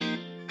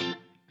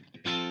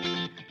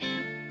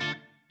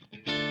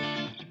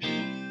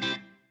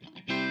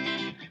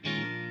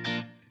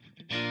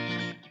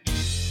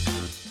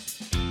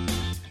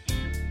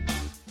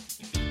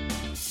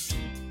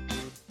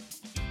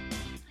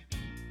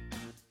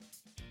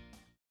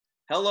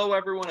Hello,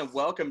 everyone, and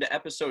welcome to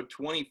episode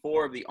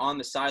 24 of the On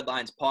the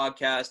Sidelines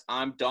podcast.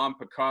 I'm Dom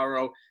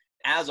Picaro.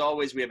 As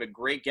always, we have a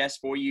great guest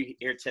for you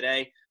here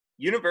today.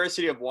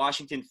 University of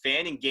Washington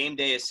fan and game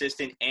day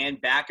assistant Ann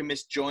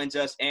Bakamus joins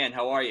us. Ann,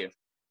 how are you?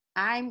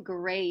 I'm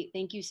great.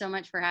 Thank you so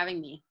much for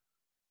having me.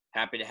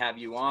 Happy to have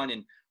you on.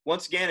 And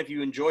once again, if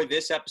you enjoy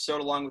this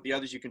episode along with the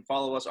others, you can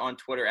follow us on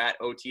Twitter at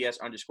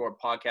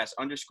OTS_podcast_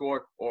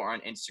 or on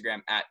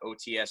Instagram at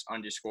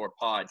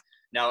OTS_pod.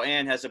 Now,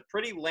 Ann has a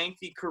pretty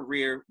lengthy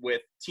career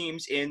with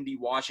teams in the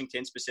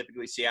Washington,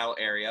 specifically Seattle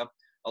area.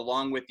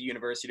 Along with the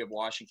University of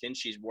Washington,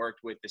 she's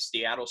worked with the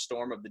Seattle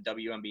Storm of the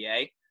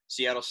WNBA,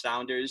 Seattle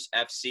Sounders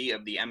FC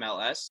of the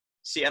MLS,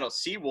 Seattle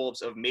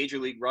Seawolves of Major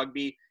League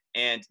Rugby,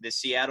 and the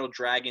Seattle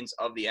Dragons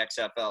of the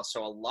XFL.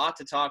 So a lot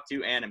to talk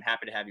to, and I'm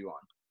happy to have you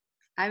on.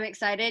 I'm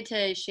excited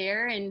to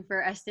share and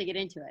for us to get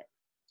into it.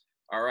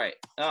 All right.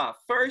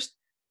 First,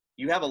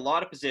 you have a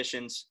lot of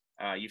positions.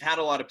 You've had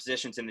a lot of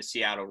positions in the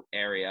Seattle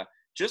area.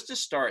 Just to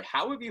start,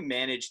 how have you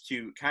managed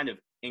to kind of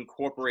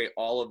incorporate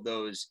all of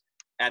those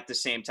at the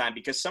same time?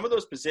 Because some of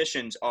those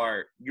positions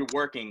you're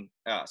working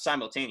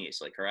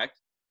simultaneously, correct?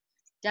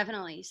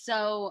 Definitely.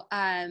 So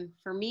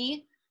for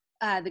me,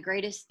 the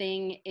greatest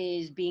thing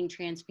is being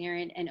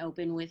transparent and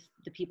open with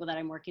the people that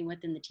I'm working with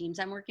and the teams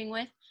I'm working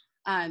with.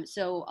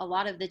 So a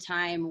lot of the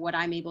time, what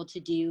I'm able to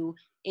do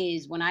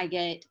is when I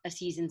get a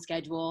season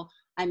schedule,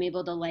 I'm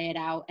able to lay it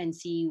out and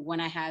see when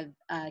I have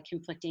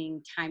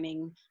conflicting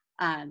timing,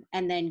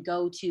 and then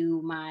go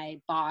to my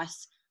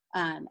boss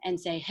and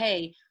say,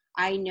 hey,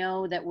 I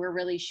know that we're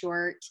really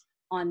short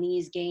on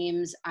these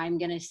games. I'm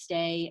going to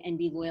stay and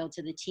be loyal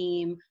to the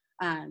team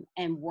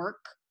and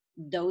work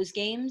those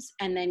games,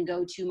 and then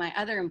go to my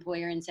other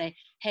employer and say,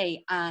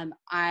 hey,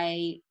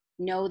 I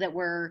know that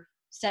we're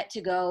set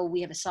to go. We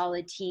have a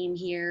solid team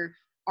here.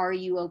 Are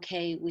you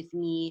okay with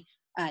me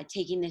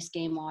taking this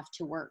game off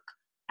to work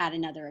at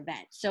another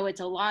event? So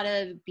it's a lot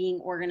of being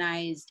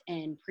organized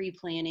and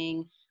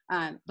pre-planning,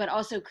 but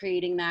also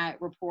creating that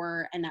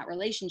rapport and that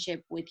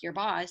relationship with your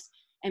boss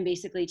and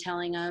basically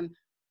telling them,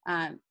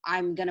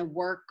 I'm going to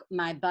work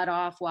my butt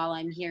off while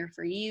I'm here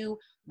for you,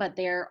 but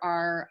there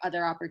are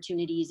other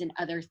opportunities and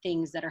other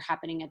things that are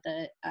happening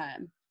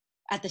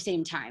at the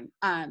same time.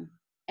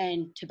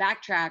 And to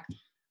backtrack,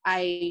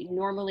 I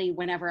normally,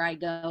 whenever I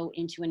go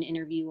into an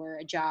interview or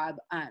a job,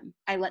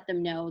 I let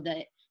them know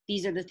that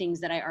these are the things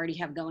that I already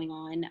have going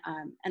on,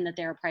 and that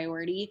they're a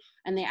priority,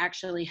 and they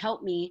actually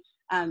help me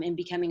in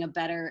becoming a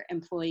better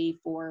employee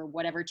for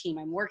whatever team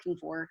I'm working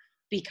for,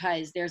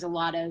 because there's a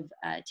lot of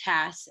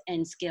tasks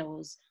and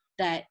skills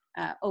that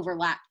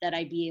overlap that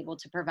I'd be able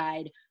to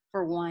provide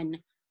for one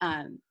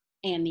and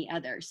the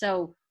other.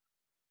 So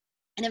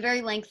in a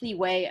very lengthy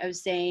way of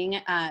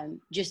saying,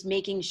 just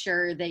making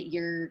sure that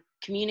you're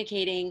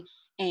communicating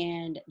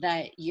and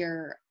that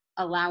you're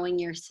allowing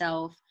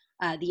yourself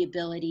the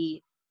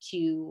ability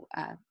to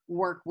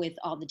work with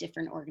all the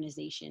different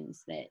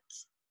organizations that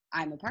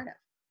I'm a part of.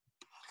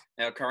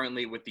 Now,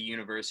 currently with the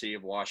University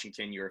of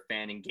Washington, you're a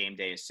fan and game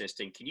day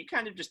assistant. Can you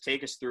kind of just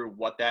take us through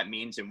what that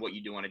means and what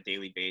you do on a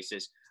daily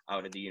basis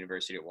out at the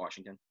University of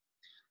Washington?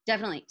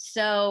 Definitely.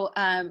 So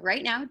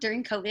right now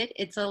during COVID,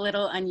 it's a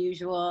little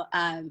unusual.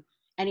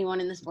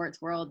 Anyone in the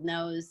sports world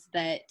knows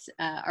that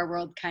our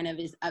world kind of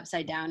is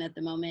upside down at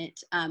the moment.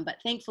 But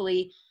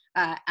thankfully,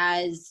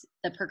 as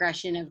the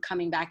progression of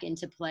coming back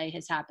into play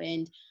has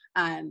happened,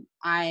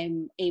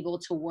 I'm able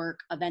to work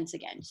events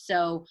again.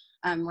 So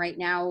right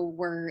now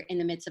we're in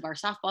the midst of our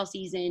softball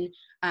season,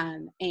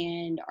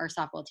 and our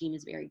softball team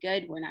is very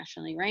good. We're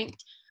nationally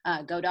ranked.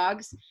 Go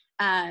Dogs.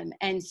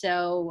 And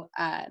so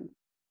I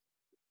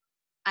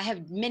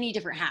have many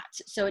different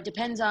hats. So it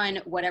depends on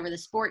whatever the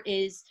sport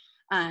is.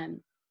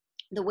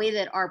 The way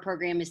that our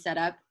program is set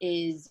up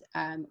is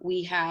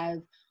we have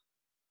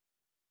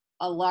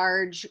a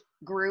large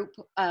group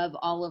of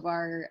all of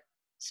our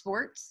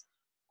sports,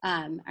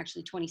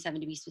 actually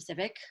 27 to be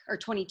specific, or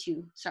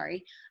 22,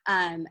 sorry,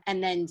 and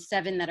then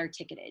 7 that are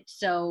ticketed.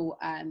 So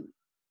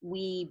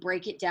we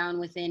break it down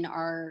within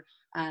our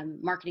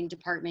marketing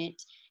department,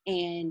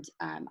 and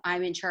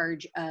I'm in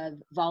charge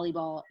of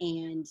volleyball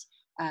and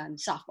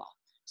softball.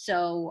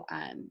 So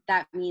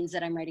that means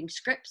that I'm writing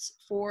scripts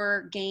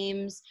for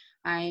games.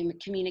 I'm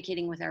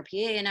communicating with our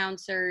PA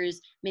announcers,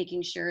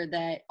 making sure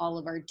that all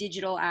of our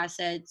digital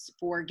assets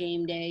for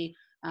game day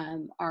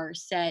are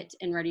set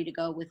and ready to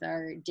go with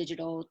our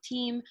digital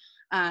team.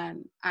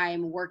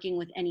 I'm working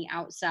with any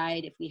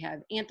outside, if we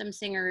have anthem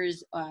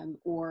singers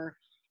or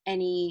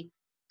any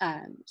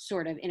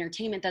sort of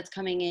entertainment that's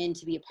coming in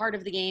to be a part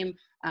of the game.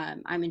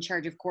 I'm in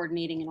charge of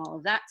coordinating and all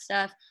of that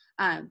stuff.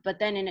 But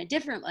then in a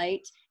different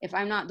light, if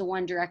I'm not the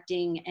one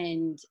directing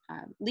and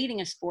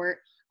leading a sport,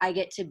 I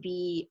get to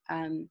be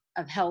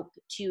of help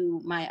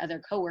to my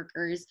other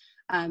coworkers,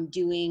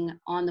 doing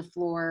on the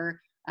floor,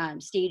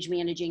 stage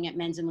managing at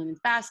men's and women's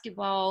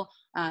basketball,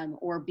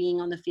 or being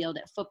on the field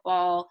at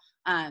football.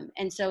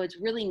 And so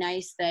it's really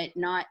nice that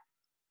not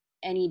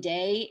any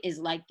day is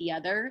like the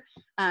other,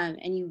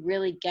 and you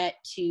really get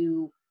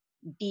to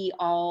be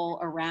all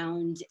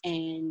around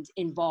and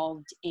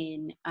involved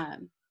in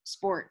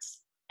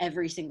sports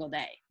every single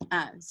day.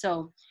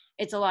 So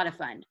it's a lot of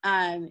fun.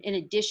 In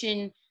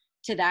addition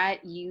to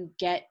that, you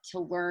get to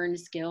learn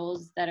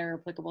skills that are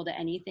applicable to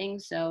anything.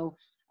 So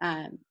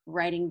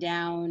writing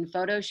down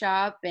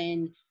Photoshop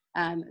and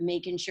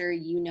making sure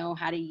you know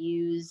how to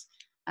use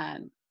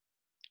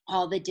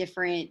all the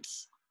different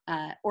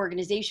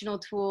organizational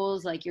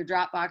tools like your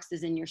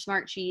Dropboxes and your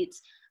Smartsheets.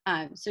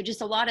 So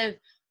just a lot of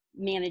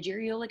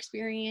managerial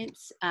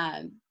experience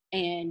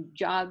and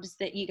jobs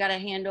that you got to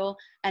handle,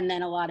 and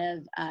then a lot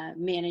of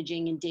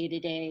managing and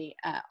day-to-day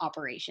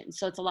operations.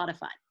 So it's a lot of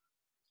fun.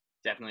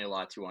 Definitely a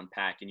lot to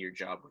unpack in your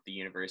job with the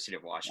University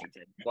of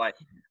Washington. But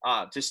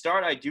to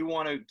start, I do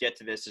want to get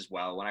to this as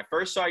well. When I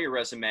first saw your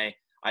resume,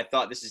 I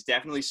thought this is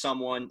definitely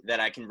someone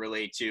that I can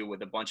relate to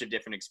with a bunch of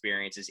different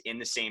experiences in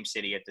the same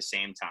city at the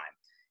same time.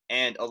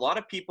 And a lot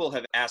of people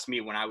have asked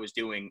me when I was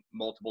doing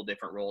multiple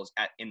different roles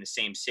in the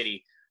same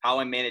city, how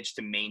I managed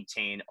to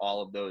maintain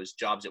all of those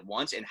jobs at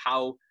once and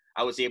how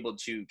I was able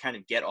to kind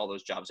of get all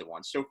those jobs at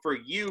once. So for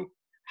you,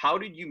 how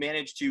did you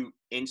manage to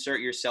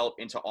insert yourself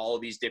into all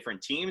of these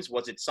different teams?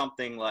 Was it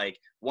something like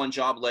one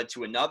job led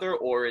to another,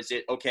 or is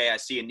it, okay, I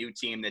see a new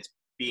team that's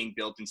being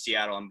built in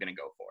Seattle, I'm going to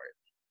go for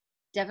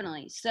it?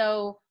 Definitely.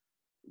 So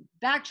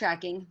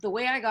backtracking, the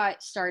way I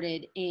got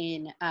started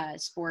in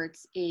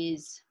sports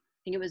is, I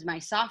think it was my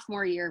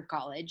sophomore year of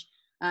college.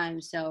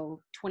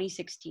 So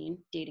 2016,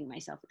 dating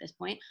myself at this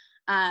point.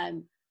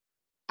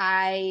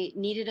 I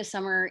needed a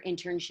summer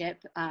internship,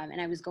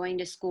 and I was going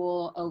to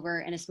school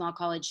over in a small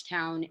college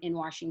town in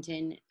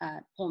Washington,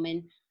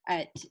 Pullman,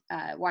 at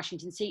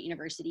Washington State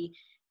University.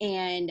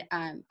 And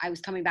I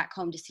was coming back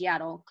home to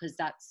Seattle because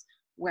that's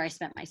where I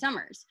spent my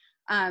summers.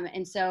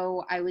 And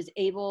so I was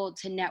able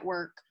to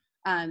network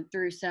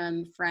through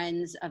some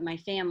friends of my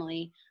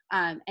family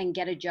and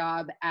get a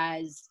job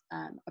as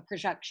a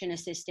production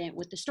assistant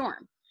with the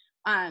Storm.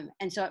 And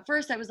so at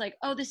first I was like,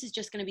 oh, this is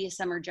just going to be a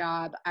summer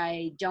job.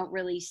 I don't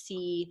really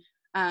see,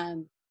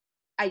 that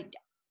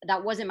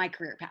wasn't my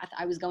career path.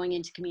 I was going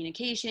into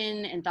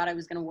communication and thought I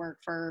was going to work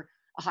for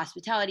a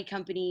hospitality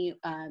company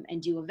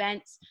and do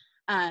events.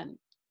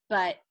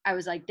 But I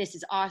was like, this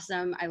is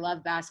awesome. I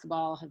love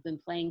basketball, have been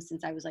playing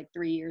since I was like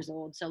 3 years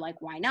old. So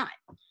like, why not?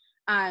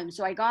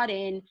 So I got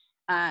in,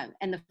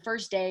 and the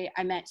first day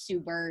I met Sue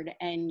Bird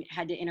and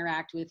had to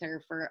interact with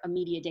her for a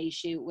media day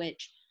shoot,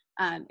 which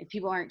if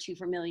people aren't too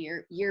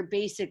familiar, you're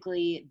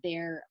basically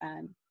their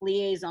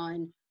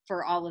liaison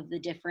for all of the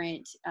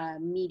different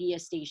media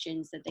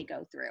stations that they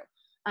go through.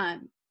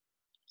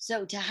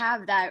 So to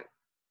have that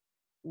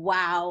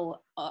wow,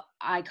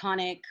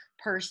 iconic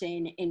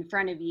person in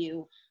front of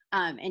you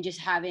and just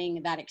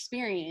having that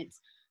experience,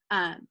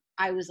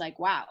 I was like,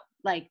 wow,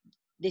 like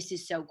this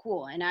is so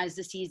cool. And as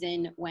the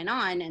season went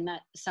on and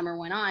that summer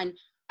went on,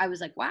 I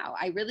was like, wow,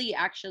 I really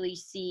actually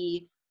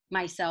see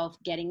myself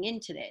getting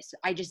into this.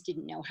 I just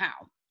didn't know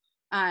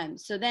how.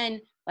 So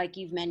then, like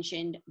you've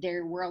mentioned,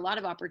 there were a lot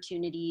of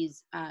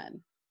opportunities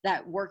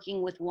that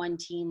working with one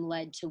team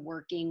led to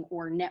working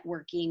or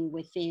networking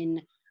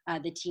within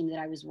the team that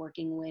I was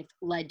working with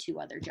led to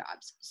other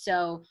jobs.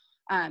 So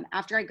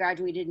after I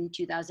graduated in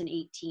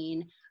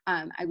 2018,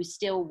 I was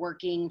still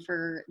working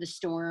for the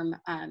Storm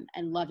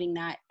and loving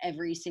that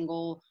every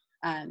single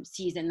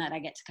season that I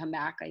get to come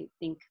back. I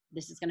think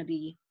this is going to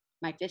be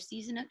my 5th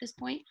season at this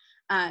point.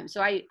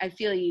 So I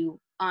feel you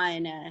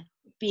on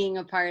being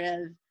a part of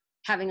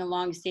having a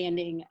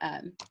long-standing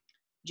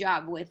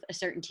job with a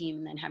certain team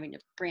and then having to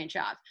branch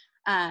off.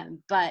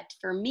 But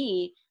for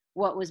me,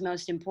 what was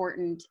most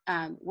important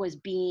was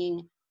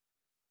being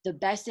the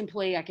best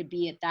employee I could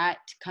be at that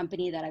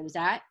company that I was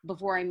at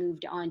before I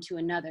moved on to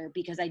another,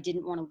 because I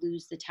didn't want to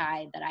lose the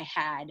tie that I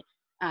had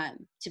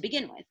to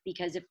begin with.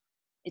 Because if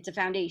it's a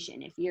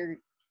foundation, if you're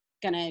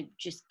going to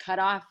just cut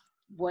off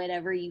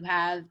whatever you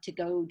have to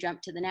go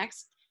jump to the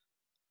next,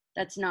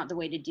 that's not the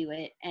way to do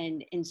it.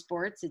 And in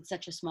sports, it's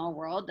such a small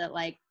world that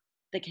like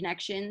the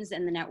connections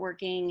and the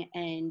networking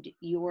and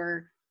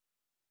your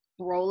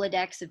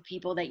Rolodex of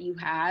people that you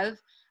have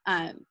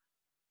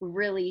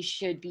really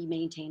should be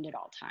maintained at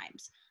all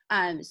times.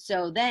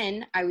 So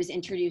then I was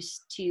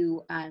introduced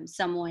to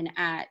someone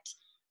at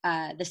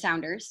the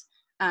Sounders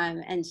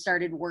and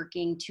started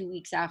working 2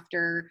 weeks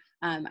after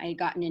I had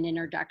gotten an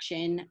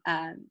introduction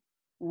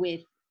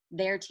with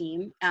their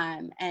team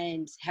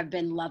and have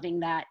been loving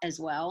that as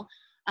well.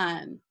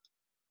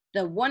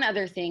 The one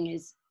other thing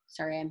is,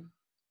 sorry, I'm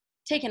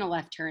taking a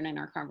left turn in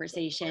our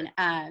conversation,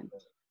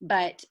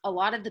 but a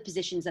lot of the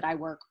positions that I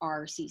work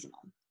are seasonal.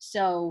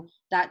 So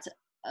that's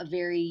a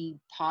very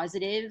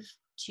positive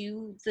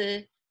to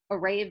the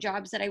array of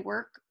jobs that I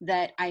work,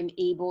 that I'm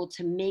able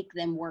to make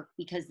them work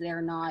because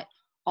they're not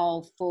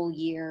all full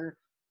year,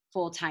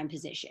 full-time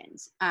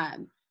positions.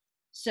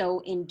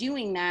 So in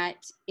doing that,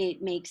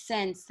 it makes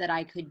sense that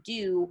I could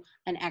do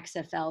an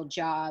XFL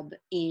job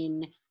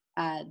in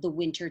the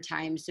winter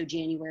time, so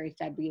January,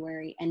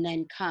 February, and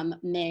then come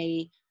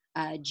May,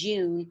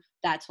 June,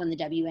 that's when the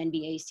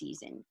WNBA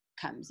season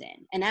comes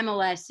in. And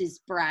MLS is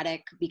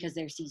sporadic because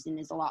their season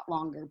is a lot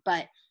longer,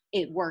 but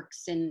it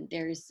works and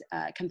there's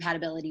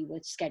compatibility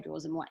with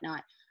schedules and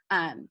whatnot.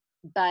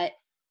 But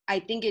I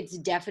think it's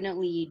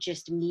definitely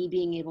just me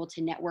being able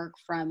to network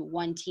from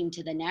one team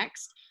to the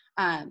next.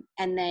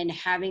 And then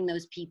having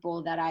those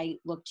people that I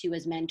look to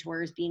as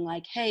mentors being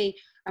like, hey,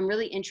 I'm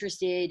really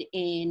interested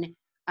in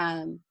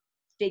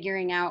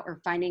figuring out or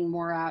finding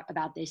more out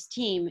about this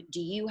team.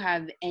 Do you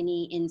have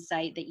any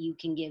insight that you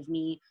can give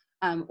me?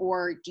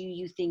 Or do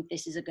you think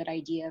this is a good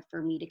idea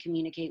for me to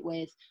communicate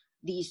with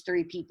these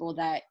 3 people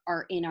that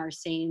are in our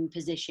same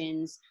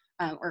positions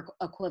or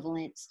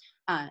equivalents?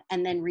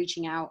 And then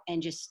reaching out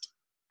and just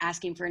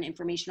asking for an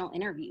informational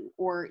interview,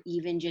 or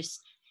even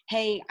just,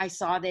 hey, I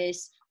saw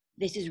this.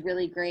 This is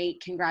really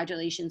great.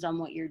 Congratulations on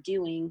what you're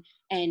doing,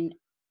 and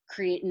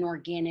create an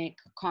organic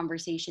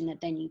conversation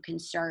that then you can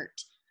start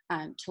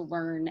to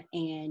learn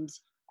and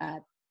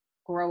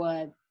grow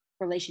a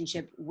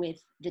relationship with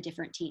the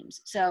different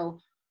teams. So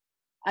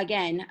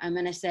again, I'm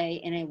going to say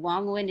in a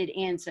long-winded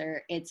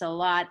answer, it's a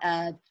lot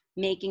of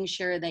making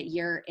sure that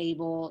you're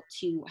able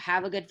to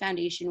have a good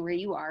foundation where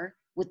you are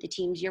with the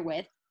teams you're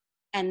with,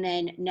 and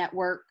then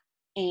network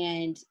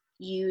and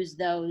use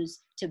those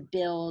to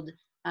build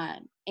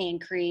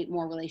and create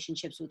more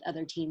relationships with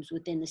other teams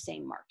within the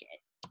same market.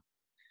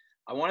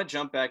 I want to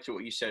jump back to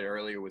what you said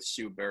earlier with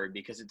Sue Bird,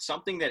 because it's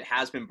something that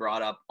has been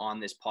brought up on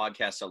this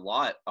podcast a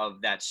lot,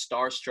 of that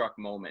starstruck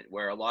moment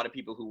where a lot of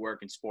people who work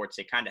in sports,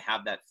 they kind of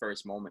have that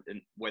first moment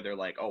where they're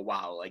like, oh,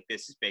 wow, like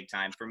this is big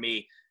time. For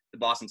me, the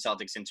Boston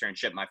Celtics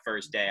internship, my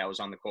first day, I was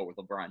on the court with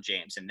LeBron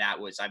James. And that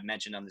was, I've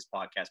mentioned on this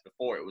podcast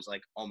before, it was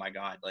like, oh my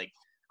God, like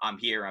I'm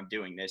here, I'm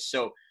doing this.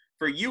 So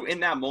for you in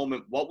that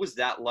moment, what was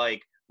that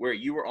like, where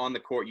you were on the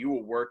court, you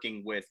were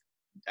working with,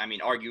 I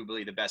mean,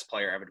 arguably the best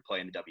player ever to play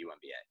in the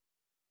WNBA?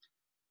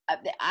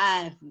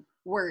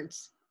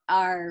 Words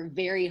are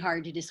very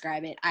hard to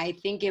describe it. I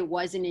think it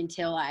wasn't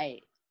until I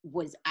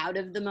was out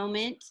of the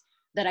moment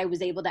that I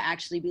was able to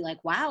actually be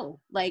like, wow,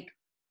 like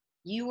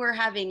you were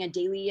having a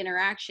daily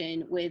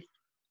interaction with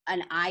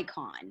an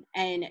icon,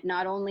 and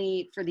not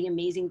only for the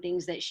amazing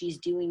things that she's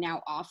doing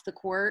now off the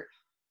court,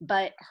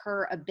 but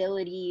her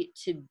ability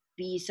to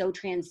be so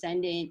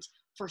transcendent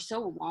for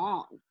so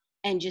long,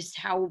 and just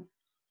how,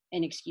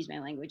 and excuse my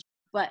language,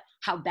 but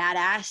how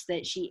badass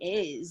that she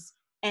is,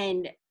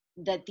 and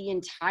that the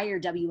entire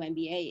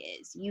WNBA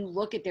is. You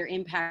look at their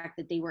impact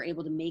that they were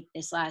able to make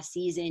this last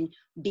season,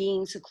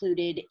 being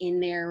secluded in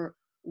their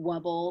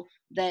bubble,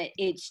 that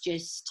it's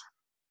just,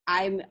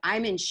 I'm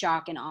in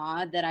shock and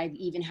awe that I've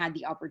even had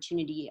the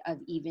opportunity of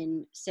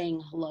even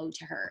saying hello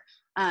to her.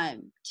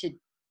 To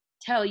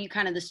tell you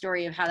kind of the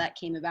story of how that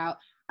came about,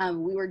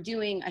 we were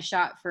doing a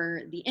shot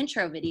for the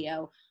intro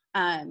video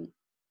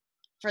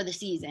for the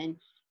season.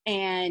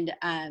 And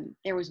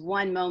there was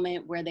one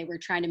moment where they were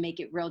trying to make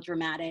it real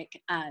dramatic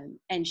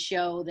and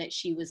show that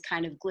she was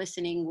kind of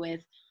glistening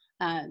with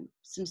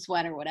some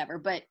sweat or whatever,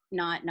 but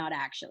not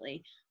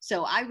actually.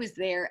 So I was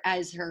there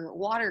as her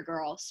water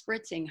girl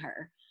spritzing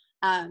her.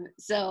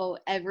 So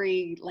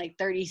every like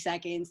 30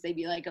 seconds, they'd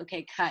be like,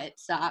 okay, cut,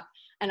 stop.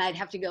 And I'd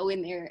have to go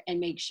in there and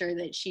make sure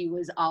that she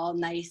was all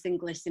nice and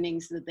glistening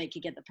so that they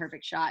could get the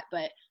perfect shot.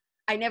 But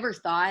I never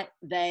thought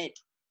that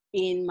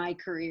in my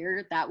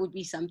career that would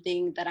be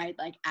something that I'd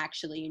like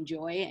actually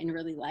enjoy and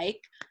really like.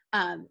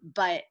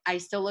 But I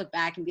still look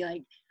back and be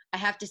like, I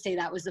have to say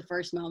that was the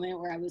first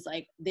moment where I was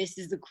like, this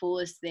is the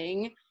coolest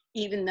thing,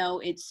 even though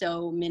it's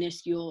so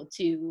minuscule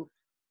to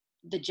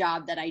the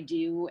job that I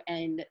do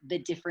and the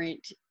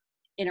different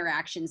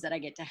interactions that I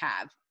get to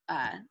have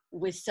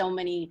with so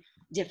many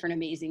different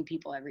amazing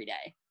people every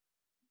day.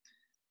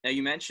 Now,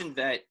 you mentioned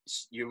that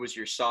it was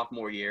your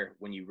sophomore year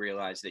when you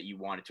realized that you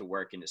wanted to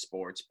work into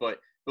sports, but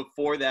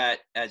before that,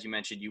 as you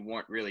mentioned, you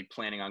weren't really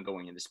planning on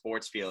going in the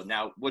sports field.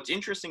 Now, what's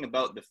interesting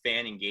about the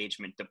fan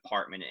engagement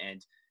department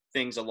and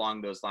things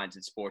along those lines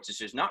in sports is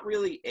there's not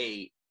really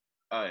a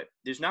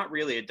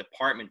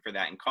department for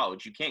that in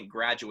college. You can't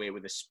graduate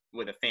with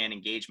a fan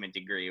engagement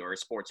degree or a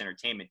sports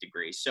entertainment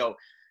degree. So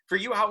for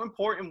you, how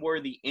important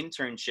were the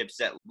internships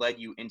that led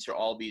you into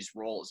all these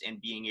roles and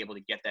being able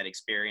to get that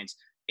experience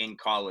in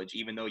college,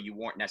 even though you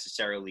weren't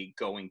necessarily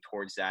going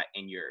towards that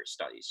in your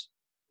studies?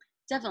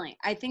 Definitely.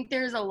 I think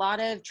there's a lot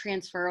of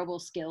transferable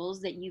skills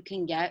that you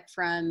can get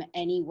from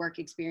any work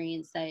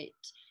experience that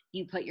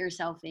you put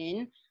yourself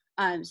in.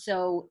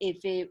 So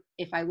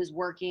if I was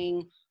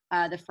working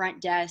the front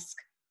desk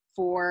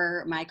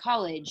for my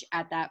college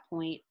at that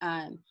point,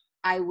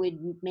 I would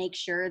make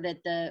sure that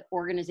the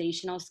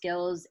organizational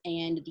skills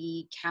and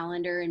the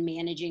calendar and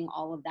managing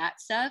all of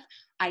that stuff,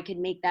 I could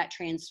make that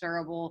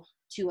transferable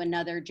to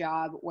another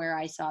job where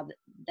I saw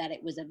that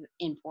it was of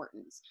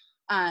importance.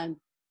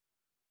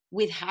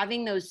 With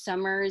having those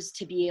summers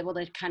to be able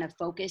to kind of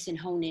focus and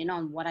hone in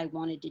on what I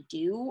wanted to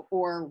do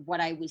or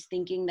what I was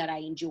thinking that I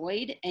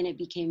enjoyed, and it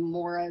became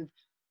more of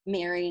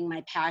marrying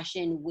my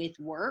passion with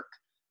work,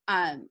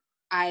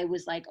 I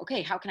was like,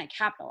 okay, how can I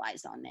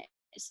capitalize on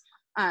this?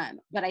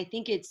 But I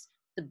think it's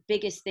the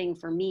biggest thing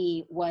for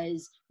me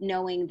was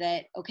knowing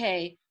that,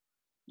 okay,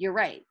 you're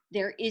right.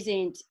 There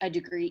isn't a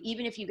degree,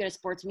 even if you get a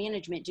sports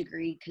management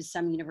degree, because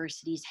some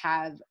universities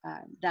have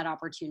that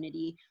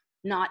opportunity,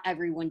 not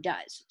everyone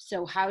does.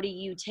 So how do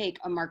you take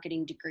a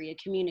marketing degree,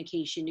 a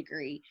communication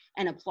degree,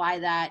 and apply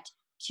that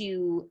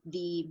to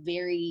the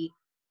very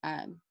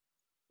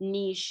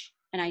niche,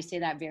 and I say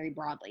that very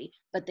broadly,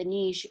 but the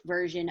niche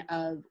version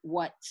of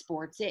what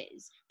sports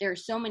is? There are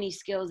so many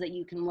skills that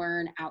you can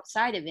learn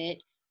outside of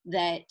it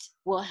that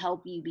will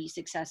help you be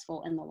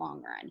successful in the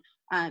long run.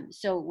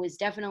 So it was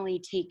definitely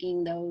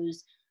taking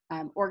those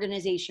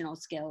organizational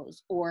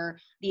skills, or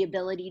the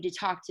ability to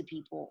talk to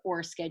people,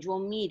 or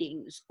schedule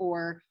meetings,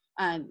 or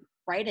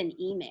write an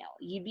email.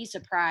 You'd be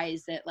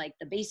surprised that like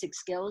the basic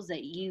skills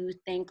that you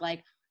think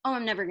like, oh,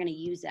 I'm never going to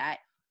use that,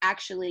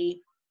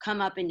 actually come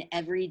up in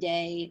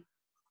everyday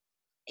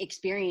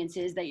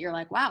experiences that you're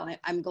like, wow,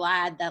 I'm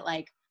glad that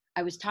like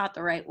I was taught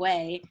the right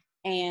way,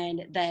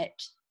 and that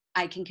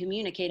I can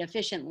communicate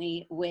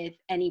efficiently with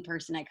any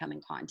person I come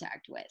in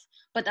contact with.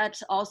 But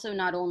that's also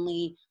not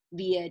only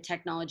via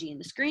technology and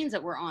the screens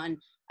that we're on,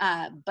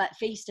 but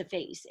face to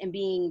face, and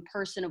being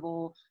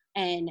personable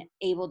and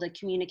able to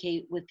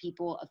communicate with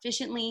people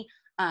efficiently,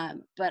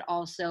 but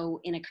also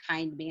in a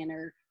kind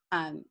manner,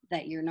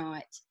 that you're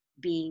not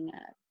being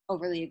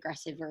overly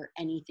aggressive or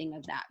anything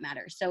of that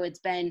matter. So it's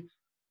been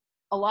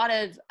a lot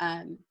of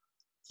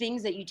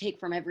things that you take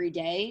from every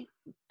day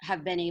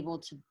have been able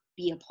to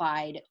be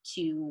applied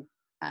to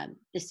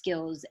the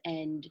skills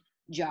and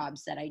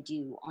jobs that I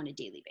do on a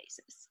daily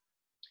basis.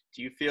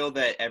 Do you feel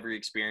that every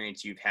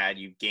experience you've had,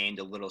 you've gained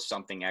a little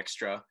something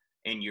extra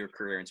in your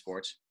career in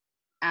sports?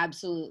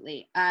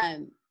 Absolutely.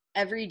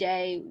 Every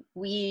day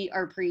we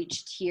are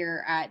preached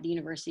here at the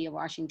University of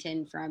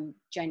Washington from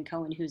Jen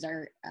Cohen, who's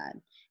our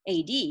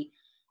AD,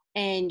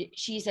 and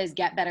she says,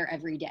 get better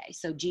every day.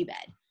 So GBED.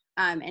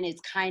 And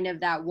it's kind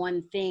of that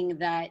one thing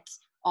that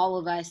all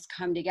of us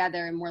come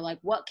together and we're like,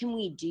 what can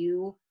we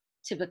do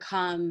to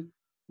become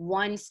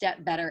one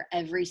step better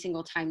every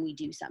single time we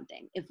do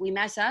something? If we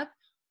mess up,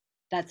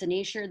 that's the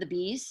nature of the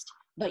beast,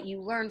 but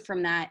you learn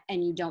from that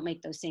and you don't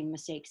make those same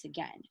mistakes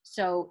again.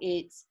 So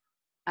it's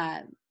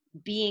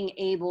being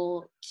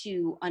able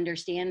to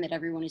understand that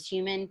everyone is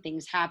human,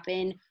 things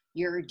happen,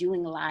 you're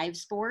doing live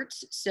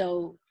sports,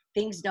 so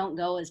things don't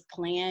go as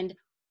planned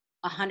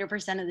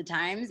 100% of the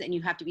times, and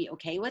you have to be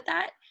okay with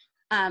that.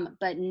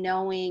 But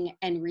knowing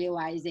and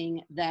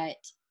realizing that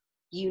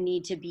you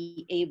need to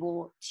be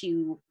able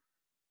to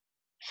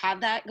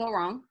have that go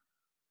wrong,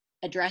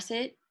 address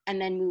it, and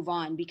then move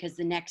on, because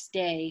the next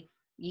day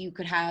you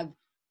could have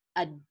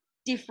a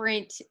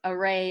different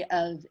array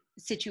of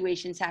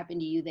situations happen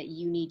to you that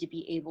you need to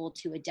be able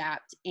to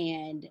adapt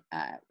and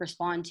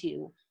respond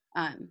to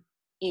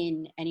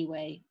in any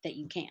way that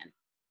you can.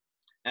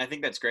 And I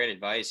think that's great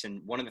advice.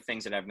 And one of the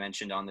things that I've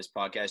mentioned on this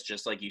podcast,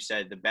 just like you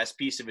said, the best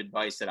piece of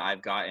advice that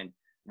I've gotten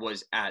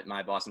was at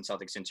my Boston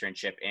Celtics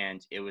internship.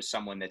 And it was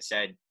someone that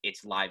said,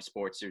 it's live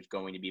sports, there's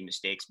going to be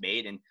mistakes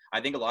made. And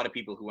I think a lot of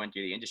people who enter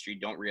the industry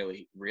don't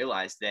really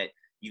realize that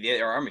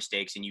there are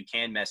mistakes and you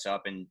can mess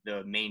up. And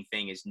the main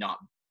thing is not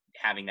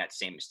having that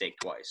same mistake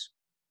twice.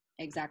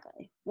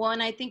 Exactly. Well,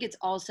 and I think it's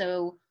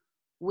also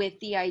with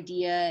the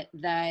idea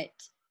that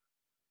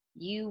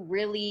you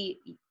really,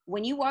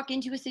 when you walk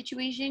into a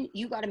situation,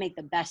 you got to make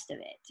the best of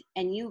it.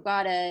 And you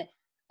got to,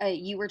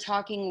 you were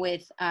talking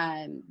with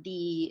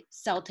the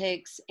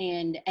Celtics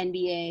and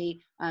NBA,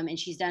 and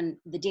she's done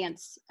the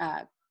dance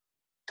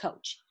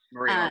coach.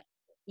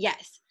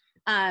 Yes.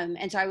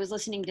 And so I was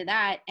listening to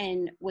that,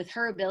 and with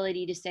her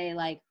ability to say,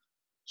 like,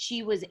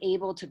 she was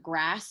able to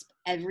grasp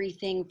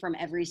everything from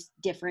every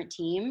different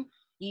team.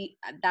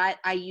 That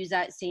I use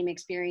that same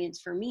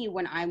experience for me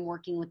when I'm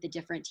working with the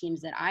different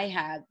teams that I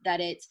have, that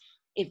it's,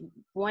 if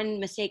one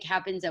mistake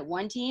happens at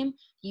one team,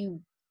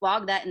 you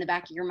log that in the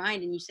back of your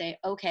mind and you say,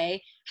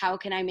 okay, how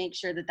can I make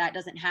sure that that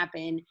doesn't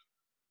happen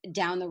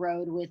down the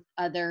road with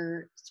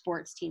other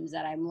sports teams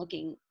that I'm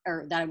looking,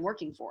 or that I'm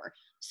working for?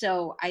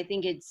 So I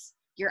think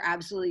you're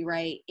absolutely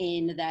right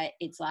in that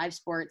it's live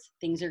sports.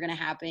 Things are going to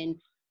happen.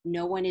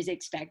 No one is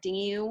expecting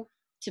you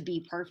to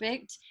be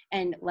perfect.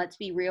 And let's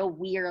be real,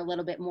 we are a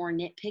little bit more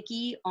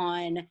nitpicky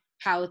on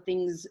how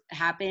things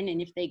happen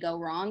and if they go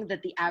wrong,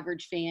 that the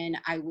average fan,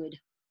 I would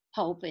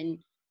hope and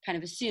kind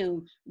of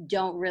assume,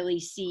 don't really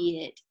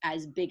see it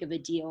as big of a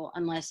deal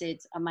unless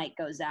it's a mic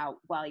goes out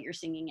while you're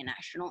singing a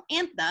national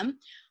anthem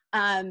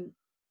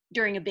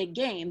during a big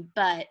game.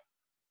 But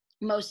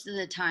most of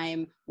the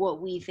time,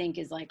 what we think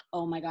is like,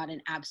 oh my God,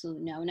 an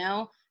absolute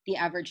no-no, the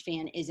average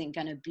fan isn't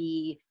going to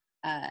be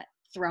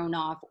thrown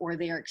off, or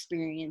their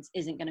experience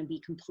isn't going to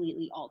be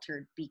completely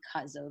altered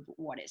because of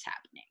what is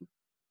happening.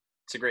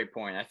 It's a great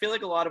point. I feel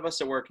like a lot of us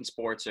that work in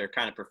sports are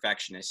kind of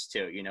perfectionists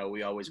too. You know,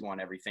 we always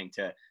want everything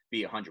to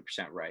be 100%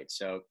 right.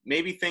 So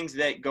maybe things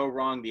that go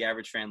wrong, the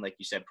average fan, like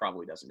you said,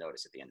 probably doesn't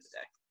notice at the end of the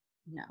day.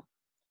 No.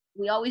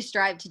 We always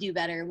strive to do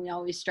better. We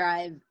always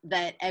strive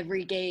that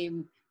every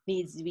game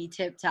needs to be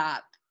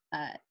tip-top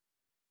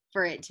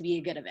for it to be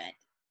a good event.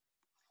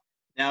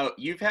 Now,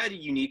 you've had a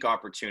unique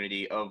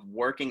opportunity of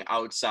working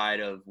outside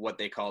of what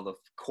they call the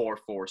core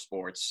four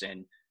sports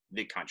and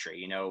the country.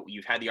 You know,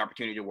 you've had the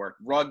opportunity to work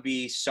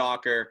rugby,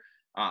 soccer,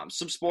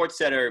 some sports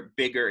that are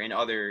bigger in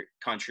other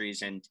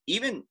countries, and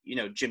even, you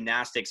know,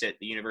 gymnastics at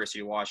the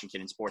University of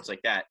Washington and sports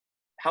like that.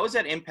 How has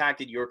that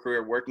impacted your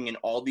career working in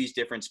all these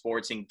different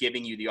sports and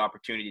giving you the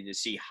opportunity to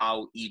see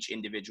how each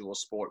individual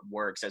sport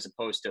works as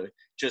opposed to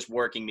just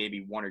working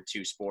maybe one or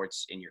two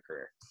sports in your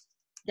career?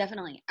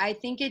 Definitely. I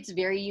think it's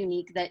very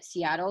unique that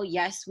Seattle,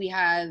 yes, we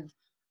have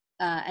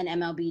an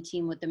MLB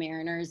team with the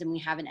Mariners and we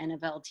have an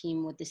NFL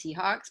team with the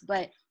Seahawks,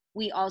 but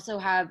we also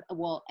have,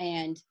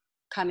 and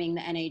coming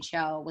the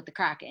NHL with the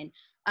Kraken.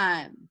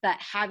 But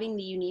having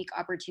the unique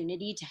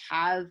opportunity to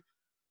have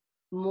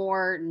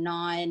more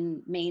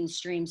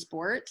non-mainstream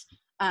sports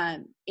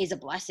is a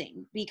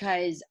blessing,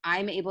 because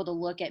I'm able to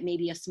look at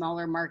maybe a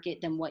smaller market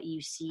than what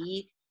you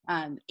see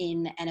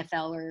in the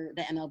NFL or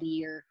the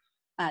MLB or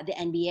the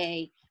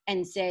NBA,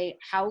 and say,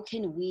 how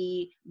can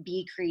we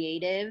be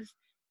creative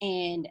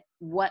and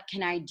what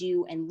can I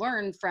do and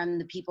learn from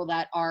the people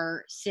that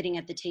are sitting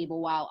at the table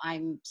while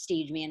I'm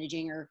stage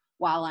managing or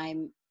while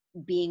I'm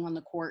being on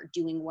the court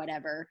doing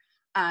whatever,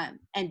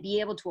 and be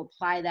able to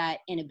apply that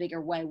in a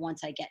bigger way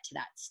once I get to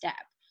that step.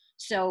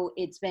 So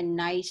it's been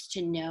nice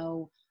to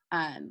know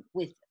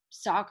with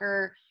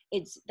soccer,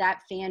 it's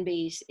that fan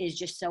base is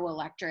just so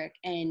electric.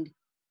 And if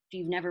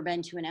you've never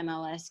been to an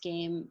MLS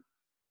game,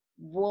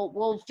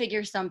 we'll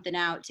figure something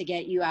out to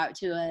get you out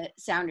to a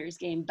Sounders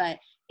game. But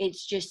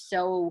it's just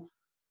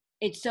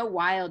it's so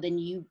wild, and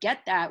you get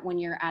that when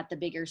you're at the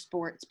bigger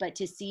sports. But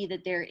to see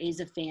that there is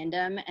a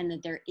fandom and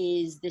that there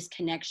is this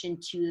connection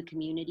to the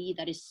community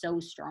that is so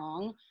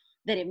strong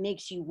that it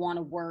makes you want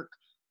to work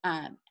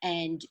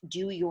and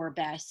do your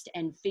best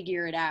and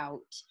figure it out,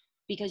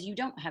 because you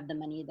don't have the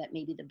money that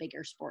maybe the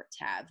bigger sports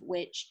have,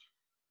 which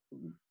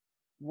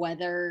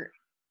whatever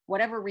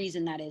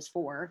reason that is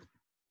for,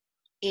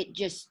 it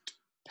just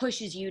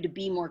pushes you to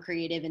be more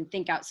creative and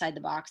think outside the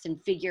box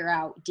and figure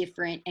out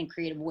different and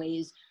creative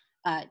ways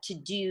to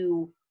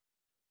do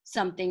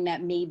something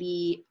that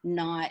maybe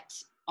not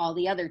all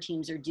the other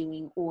teams are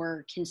doing,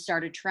 or can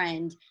start a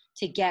trend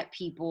to get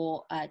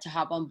people to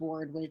hop on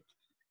board with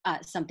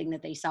something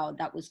that they saw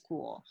that was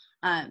cool.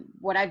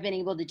 What I've been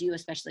able to do,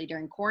 especially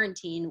during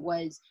quarantine,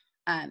 was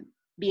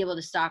be able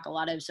to stalk a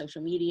lot of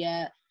social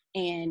media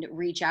and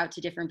reach out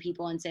to different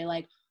people and say,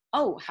 like,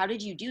 oh, how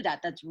did you do that?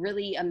 That's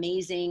really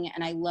amazing.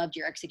 And I loved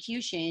your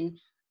execution,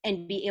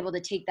 and be able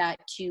to take that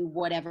to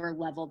whatever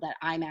level that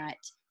I'm at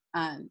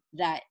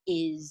that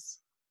is,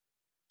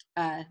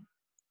 how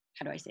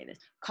do I say this?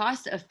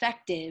 Cost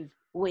effective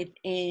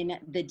within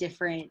the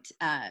different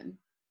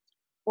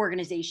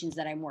organizations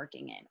that I'm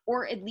working in,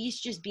 or at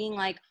least just being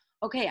like,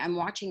 okay, I'm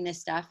watching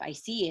this stuff, I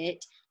see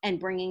it, and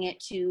bringing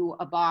it to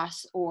a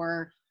boss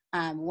or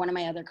one of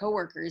my other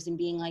coworkers and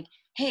being like,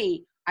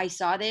 hey, I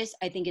saw this,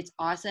 I think it's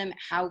awesome.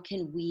 How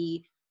can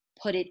we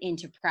put it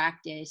into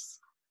practice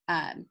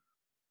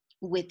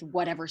with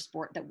whatever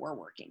sport that we're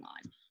working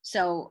on?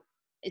 So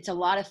it's a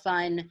lot of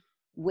fun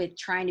with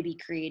trying to be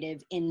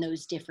creative in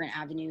those different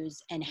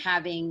avenues and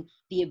having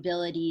the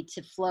ability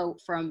to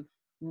float from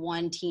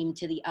one team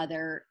to the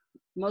other,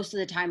 most of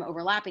the time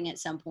overlapping at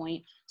some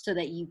point, so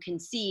that you can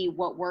see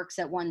what works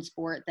at one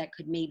sport that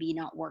could maybe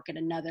not work at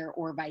another,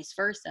 or vice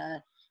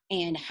versa,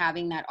 and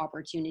having that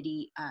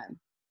opportunity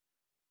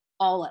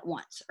all at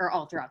once or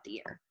all throughout the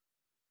year.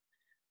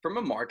 From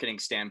a marketing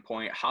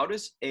standpoint, how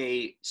does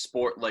a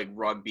sport like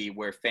rugby,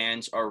 where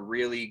fans are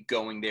really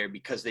going there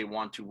because they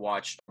want to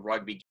watch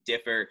rugby,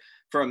 differ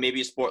from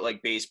maybe a sport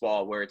like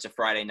baseball, where it's a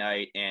Friday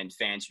night and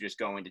fans are just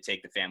going to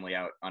take the family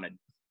out on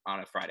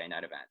a Friday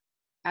night event?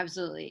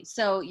 Absolutely.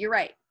 So you're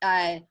right.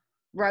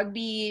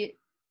 Rugby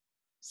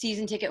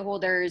season ticket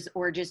holders,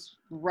 or just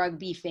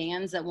rugby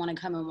fans that want to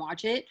come and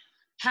watch it,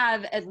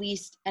 have at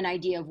least an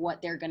idea of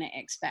what they're going to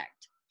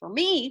expect. For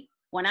me,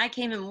 when I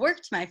came and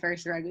worked my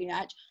first rugby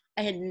match,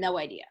 I had no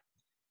idea.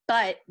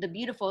 But the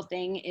beautiful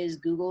thing is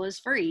Google is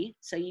free,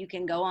 so you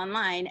can go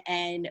online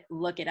and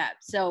look it up.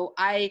 So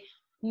I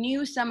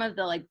knew some of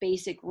the like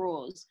basic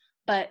rules,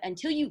 but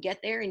until you get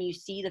there and you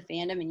see the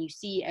fandom and you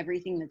see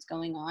everything that's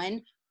going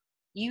on,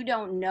 you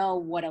don't know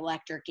what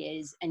electric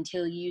is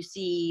until you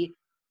see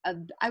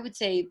I would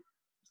say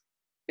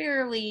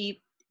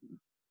fairly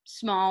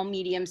small,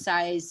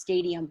 medium-sized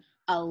stadium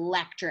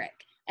electric,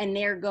 and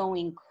they're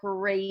going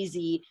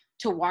crazy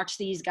to watch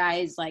these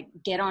guys like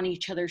get on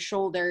each other's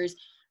shoulders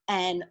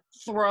and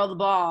throw the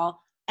ball.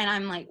 And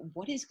I'm like,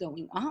 what is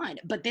going on?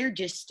 But they're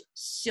just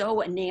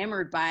so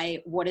enamored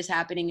by what is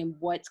happening and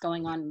what's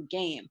going on in the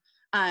game.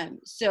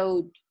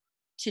 So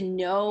to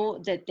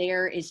know that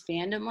there is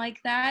fandom like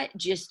that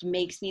just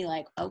makes me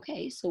like,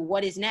 okay, so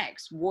what is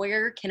next?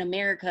 Where can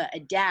America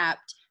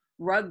adapt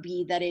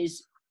rugby that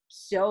is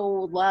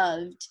so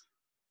loved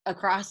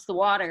across the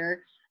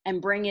water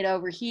and bring it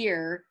over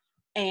here?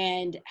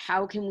 And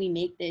how can we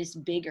make this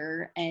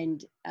bigger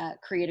and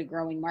create a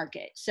growing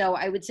market? So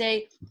I would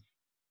say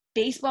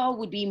baseball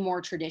would be more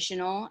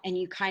traditional, and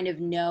you kind of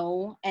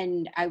know,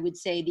 and I would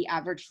say the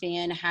average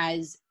fan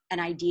has an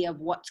idea of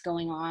what's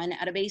going on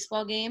at a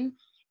baseball game.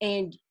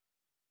 And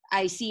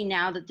I see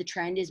now that the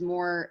trend is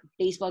more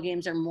baseball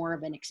games are more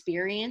of an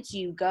experience.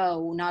 You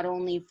go not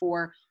only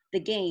for the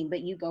game,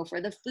 but you go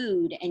for the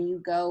food and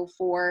you go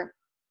for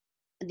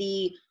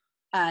the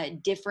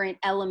different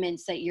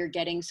elements that you're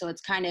getting. So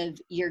it's kind of,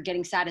 you're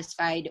getting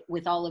satisfied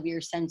with all of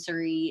your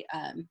sensory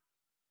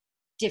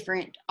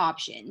different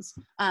options.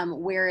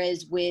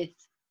 Whereas with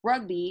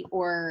rugby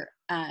or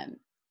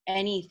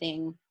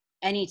anything,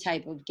 any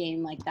type of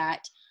game like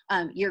that,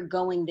 you're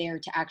going there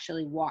to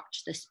actually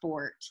watch the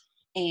sport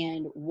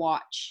and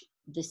watch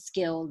the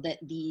skill that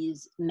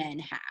these men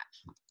have.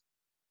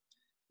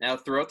 Now,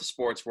 throughout the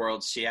sports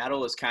world,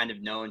 Seattle is kind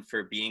of known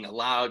for being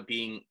loud,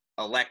 being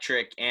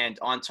electric, and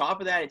on top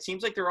of that, it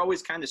seems like they're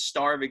always kind of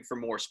starving for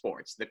more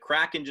sports. The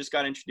Kraken just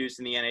got introduced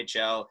in the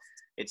NHL.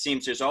 It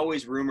seems there's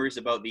always rumors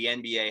about the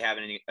NBA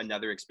having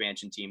another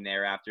expansion team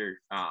there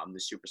after the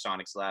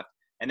Supersonics left,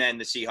 and then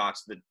the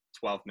Seahawks, the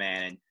 12th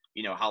man, and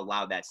you know how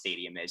loud that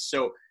stadium is.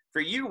 So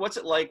for you, what's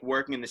it like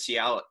working in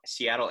the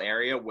Seattle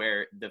area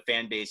where the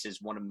fan base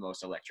is one of the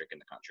most electric in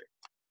the country?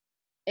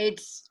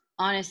 It's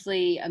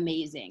honestly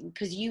amazing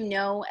because you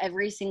know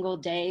every single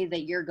day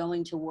that you're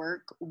going to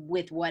work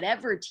with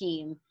whatever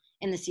team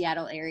in the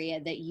Seattle area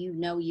that you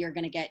know you're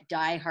going to get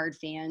diehard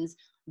fans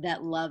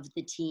that love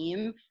the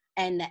team,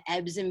 and the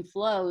ebbs and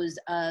flows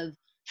of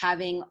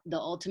having the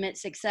ultimate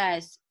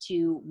success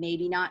to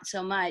maybe not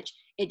so much,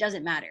 it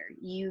doesn't matter.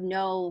 You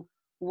know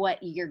what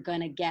you're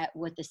going to get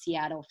with the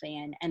Seattle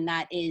fan, and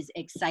that is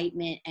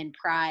excitement and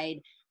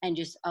pride and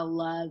just a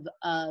love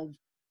of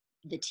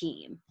the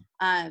team.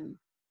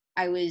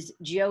 I was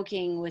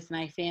joking with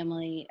my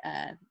family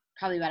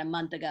probably about a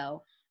month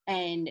ago,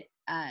 and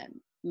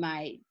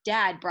my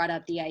dad brought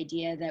up the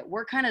idea that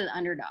we're kind of the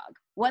underdog.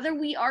 Whether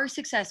we are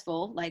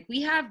successful, like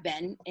we have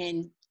been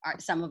in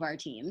some of our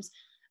teams,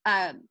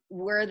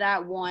 we're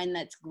that one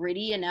that's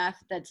gritty enough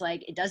that's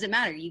like, it doesn't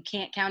matter. You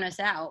can't count us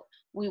out.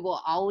 We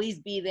will always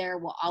be there.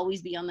 We'll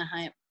always be on the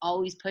hunt,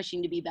 always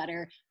pushing to be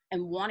better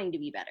and wanting to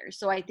be better.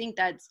 So I think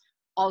that's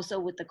also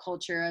with the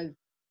culture of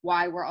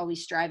why we're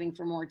always striving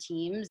for more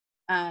teams.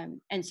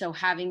 And so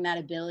having that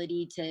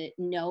ability to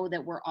know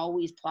that we're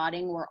always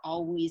plotting, we're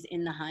always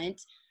in the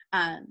hunt,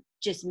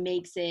 just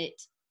makes it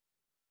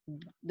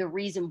the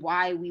reason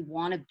why we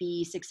want to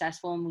be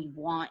successful and we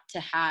want to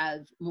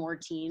have more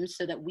teams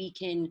so that we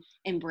can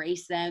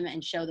embrace them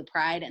and show the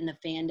pride and the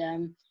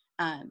fandom,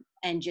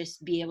 and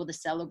just be able to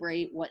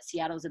celebrate what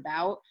Seattle's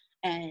about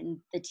and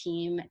the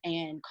team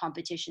and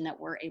competition that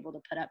we're able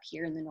to put up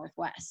here in the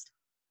Northwest.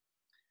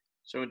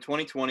 So in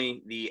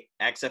 2020, the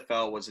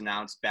XFL was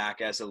announced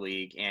back as a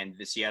league, and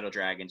the Seattle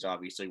Dragons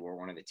obviously were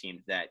one of the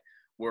teams that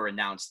were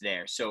announced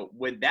there. So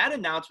when that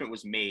announcement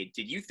was made,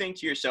 did you think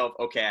to yourself,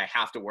 okay, I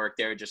have to work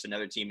there, just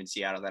another team in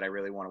Seattle that I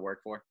really want to work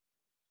for?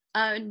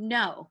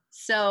 No.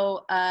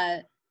 So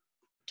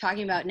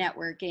talking about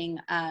networking,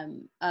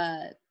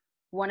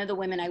 one of the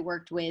women I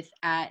worked with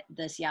at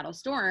the Seattle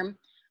Storm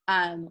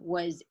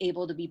was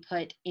able to be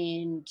put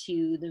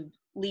into the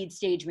lead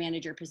stage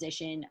manager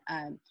position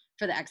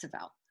for the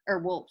XFL,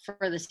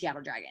 for the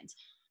Seattle Dragons.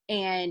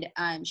 And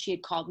she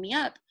had called me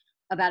up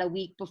about a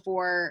week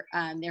before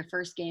their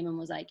first game and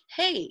was like,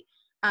 hey,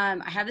 I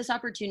have this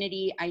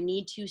opportunity. I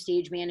need 2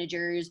 stage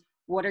managers.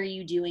 What are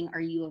you doing?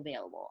 Are you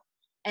available?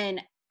 And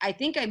I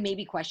think I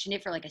maybe questioned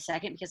it for like a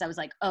second because I was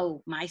like,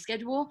 oh, my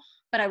schedule.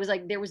 But I was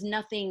like, there was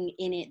nothing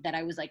in it that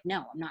I was like,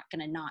 no, I'm not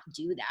going to not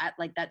do that.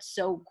 Like, that's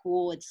so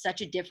cool. It's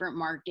such a different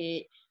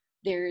market.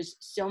 There's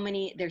so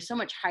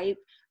much hype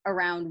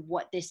around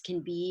what this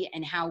can be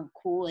and how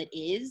cool it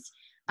is,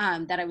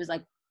 that I was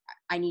like,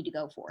 I need to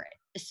go for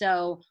it.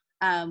 So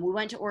we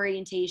went to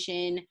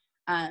orientation.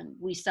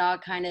 We saw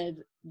kind of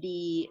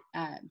the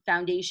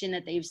foundation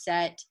that they've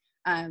set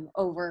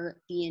over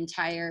the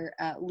entire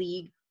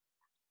league.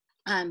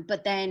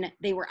 But then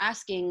they were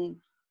asking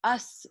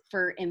us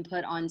for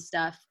input on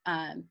stuff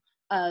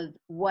of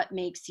what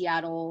makes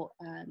Seattle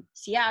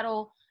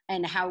Seattle,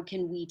 and how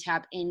can we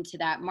tap into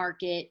that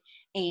market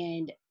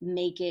and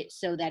make it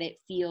so that it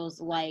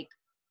feels like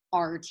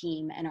our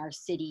team and our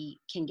city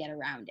can get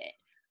around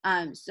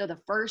it. So the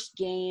first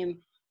game,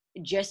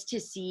 just to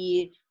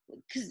see,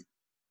 because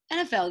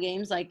NFL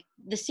games, like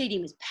the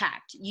stadium is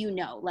packed,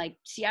 like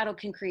Seattle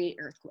can create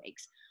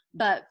earthquakes,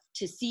 but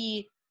to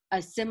see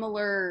a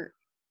similar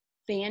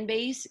fan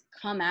base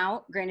come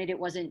out, granted it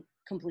wasn't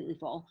completely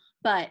full,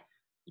 but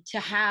to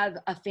have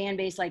a fan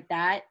base like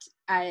that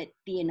at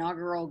the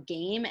inaugural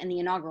game and the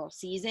inaugural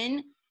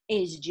season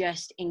is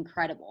just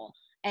incredible.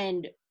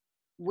 And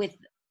with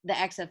the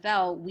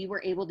XFL, we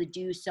were able to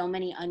do so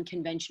many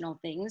unconventional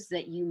things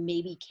that you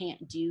maybe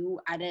can't do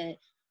at a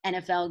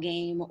NFL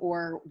game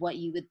or what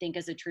you would think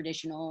as a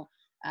traditional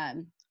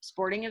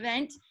sporting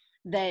event,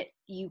 that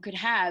you could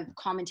have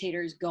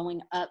commentators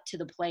going up to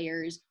the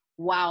players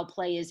while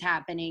play is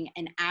happening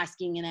and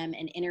asking them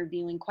and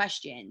interviewing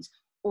questions,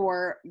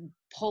 or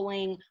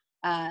pulling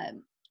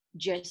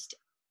just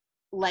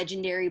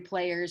legendary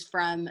players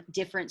from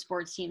different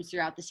sports teams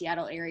throughout the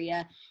Seattle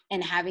area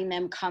and having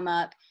them come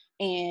up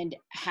and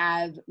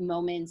have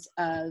moments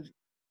of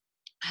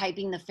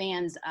hyping the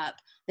fans up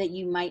that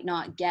you might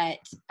not get,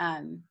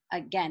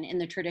 again, in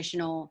the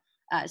traditional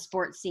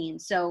sports scene.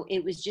 So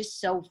it was just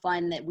so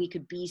fun that we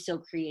could be so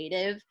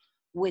creative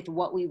with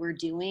what we were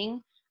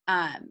doing,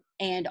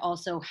 and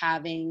also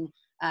having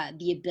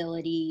the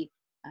ability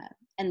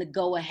and the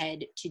go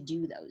ahead to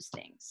do those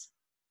things.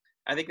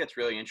 I think that's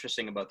really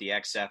interesting about the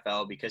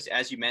XFL because,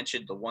 as you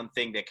mentioned, the one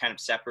thing that kind of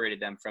separated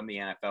them from the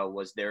NFL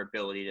was their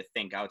ability to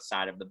think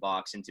outside of the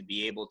box and to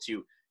be able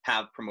to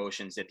have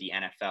promotions that the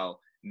NFL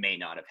may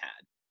not have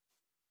had.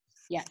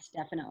 Yes,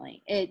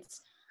 definitely.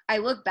 I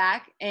look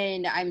back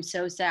and I'm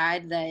so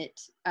sad that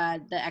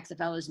the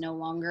XFL is no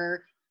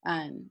longer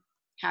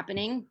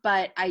happening.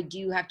 But I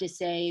do have to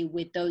say,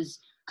 with those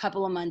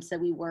couple of months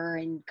that we were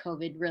in,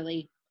 COVID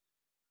really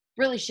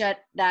shut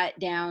that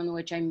down,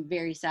 which I'm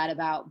very sad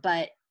about.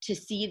 But to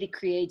see the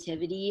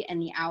creativity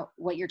and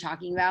what you're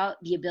talking about,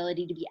 the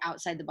ability to be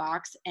outside the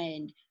box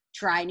and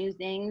try new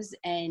things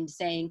and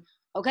saying,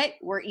 okay,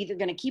 we're either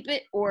going to keep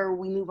it or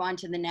we move on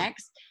to the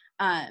next,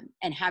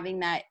 and having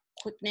that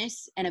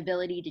quickness and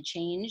ability to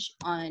change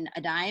on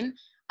a dime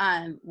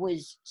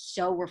was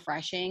so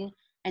refreshing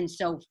and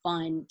so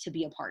fun to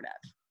be a part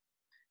of.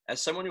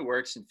 As someone who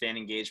works in fan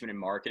engagement and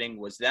marketing,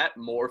 was that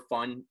more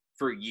fun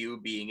for you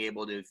being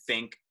able to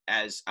think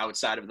as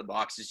outside of the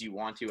box as you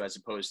want to, as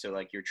opposed to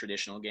like your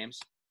traditional games?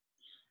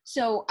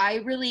 So I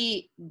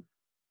really,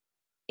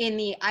 in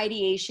the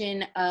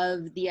ideation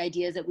of the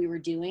ideas that we were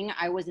doing,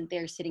 I wasn't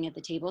there sitting at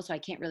the table, so I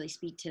can't really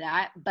speak to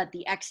that. But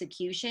the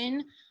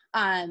execution,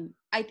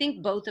 I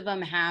think both of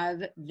them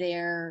have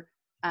their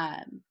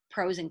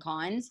pros and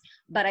cons,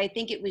 but I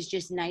think it was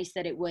just nice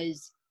that it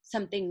was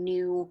something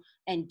new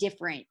and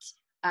different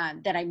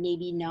that I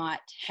maybe not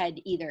had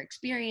either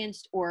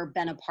experienced or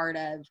been a part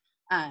of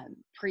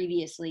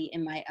previously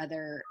in my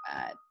other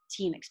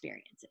team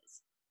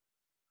experiences.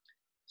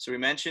 So we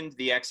mentioned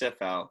the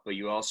XFL, but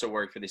you also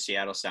work for the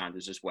Seattle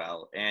Sounders as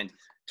well. And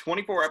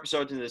 24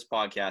 episodes into this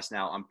podcast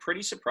now, I'm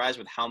pretty surprised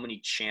with how many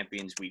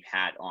champions we've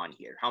had on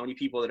here, how many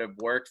people that have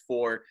worked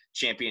for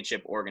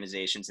championship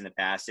organizations in the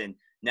past. And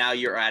now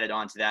you're added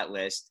onto that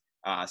list.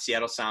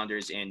 Seattle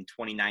Sounders in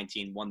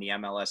 2019 won the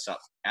MLS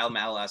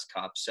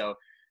Cup. So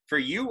for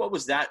you, what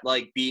was that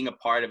like, being a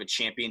part of a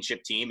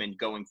championship team and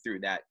going through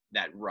that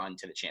run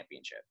to the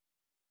championship?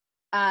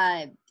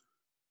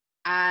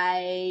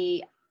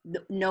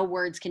 No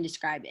words can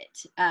describe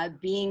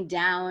it. Being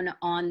down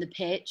on the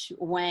pitch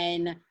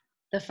when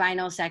the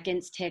final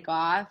seconds tick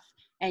off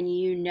and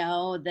you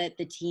know that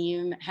the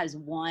team has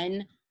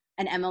won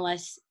an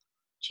MLS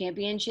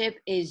championship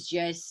is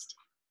just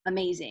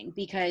amazing,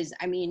 because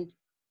I mean,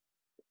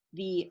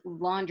 the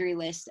laundry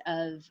list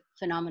of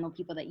phenomenal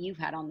people that you've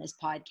had on this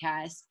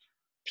podcast,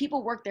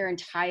 people work their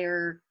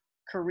entire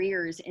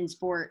careers in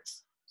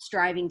sports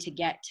striving to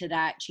get to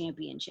that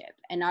championship.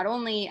 And not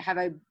only have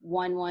I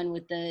won one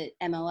with the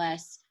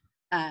MLS,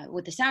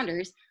 with the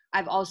Sounders,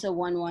 I've also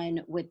won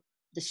one with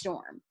the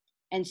Storm.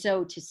 And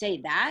so to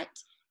say that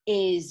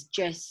is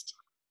just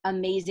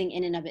amazing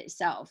in and of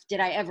itself. Did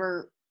I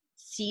ever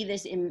see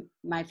this in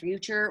my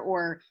future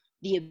or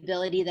the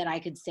ability that I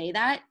could say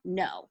that?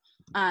 No.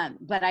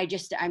 But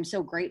I'm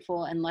so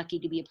grateful and lucky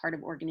to be a part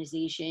of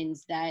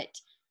organizations that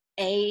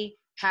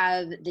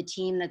have the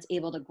team that's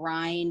able to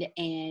grind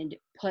and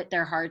put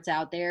their hearts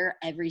out there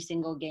every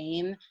single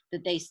game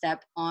that they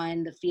step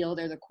on the field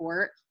or the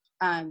court,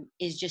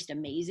 is just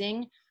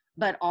amazing.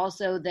 But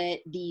also that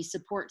the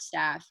support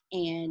staff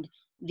and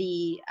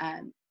the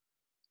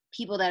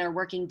people that are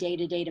working day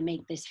to day to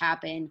make this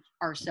happen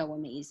are so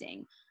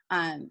amazing.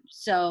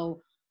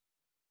 So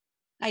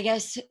I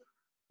guess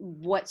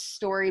what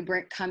story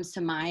comes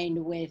to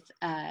mind with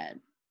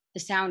the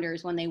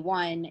Sounders when they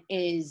won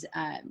is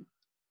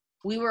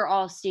we were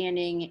all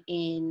standing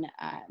in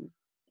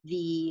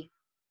the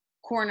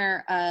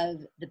corner of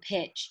the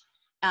pitch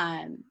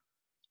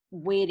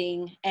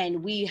waiting,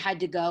 and we had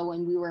to go,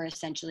 and we were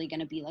essentially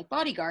going to be like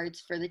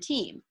bodyguards for the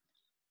team.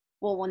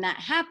 Well, when that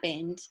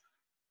happened,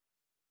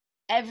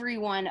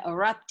 everyone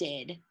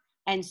erupted.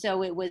 And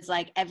so it was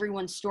like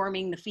everyone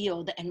storming the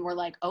field, and we're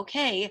like,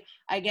 okay,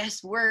 I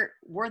guess we're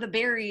the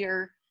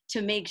barrier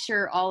to make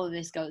sure all of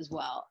this goes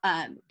well.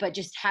 But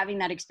just having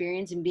that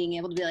experience and being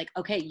able to be like,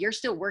 okay, you're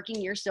still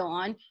working, you're still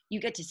on,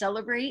 you get to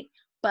celebrate,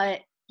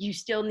 but you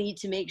still need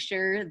to make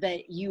sure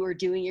that you are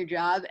doing your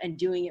job and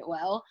doing it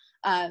well,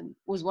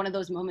 was one of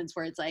those moments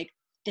where it's like,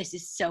 this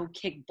is so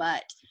kick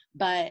butt,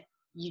 but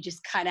you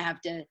just kind of have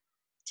to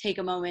take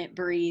a moment,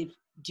 breathe,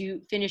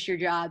 finish your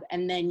job,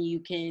 and then you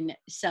can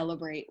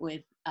celebrate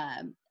with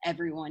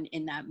everyone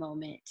in that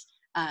moment,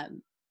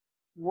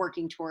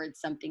 working towards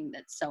something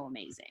that's so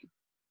amazing.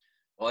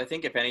 Well, I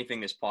think if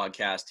anything, this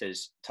podcast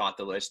has taught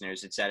the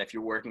listeners, it's that if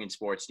you're working in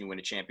sports and you win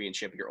a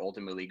championship, you're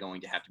ultimately going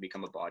to have to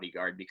become a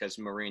bodyguard, because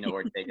Marina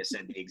Ortega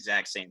said the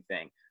exact same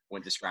thing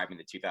when describing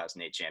the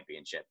 2008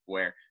 championship,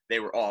 where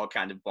they were all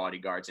kind of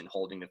bodyguards and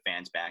holding the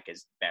fans back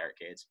as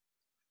barricades.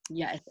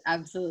 Yes,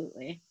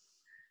 absolutely.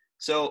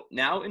 So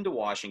now into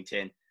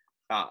Washington,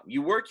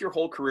 you worked your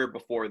whole career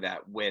before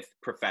that with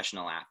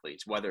professional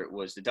athletes, whether it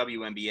was the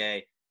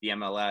WNBA, the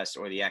MLS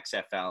or the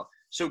XFL.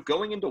 So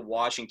going into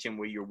Washington,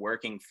 where you're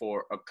working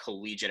for a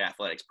collegiate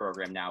athletics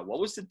program now, what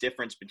was the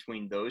difference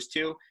between those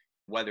two,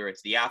 whether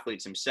it's the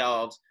athletes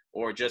themselves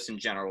or just in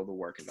general the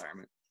work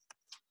environment?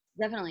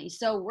 Definitely.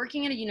 So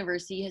working at a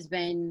university has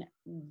been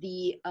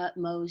the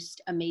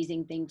utmost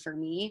amazing thing for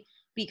me,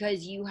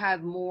 because you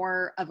have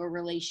more of a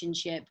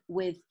relationship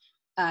with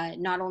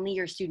not only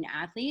your student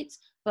athletes,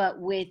 but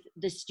with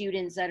the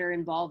students that are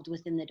involved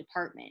within the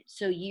department.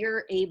 So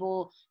you're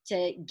able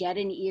to get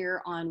an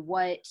ear on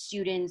what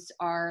students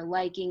are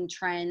liking,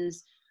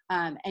 trends,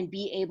 and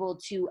be able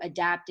to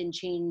adapt and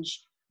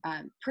change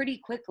pretty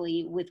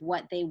quickly with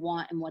what they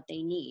want and what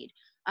they need.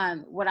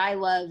 What I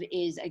love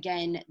is,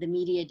 again, the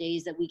media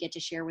days that we get to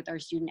share with our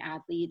student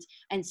athletes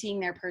and seeing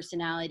their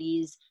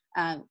personalities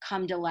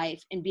come to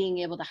life and being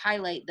able to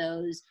highlight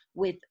those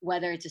with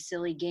whether it's a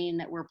silly game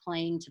that we're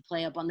playing to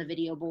play up on the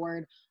video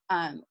board,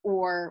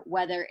 or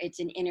whether it's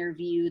an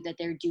interview that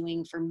they're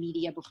doing for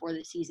media before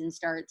the season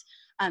starts,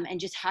 and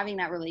just having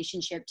that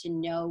relationship to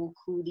know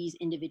who these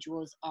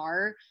individuals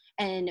are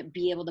and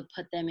be able to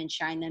put them and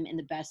shine them in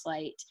the best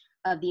light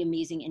of the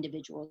amazing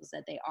individuals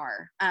that they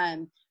are.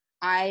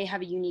 I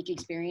have a unique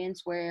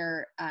experience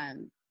where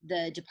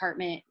the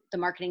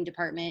marketing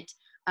department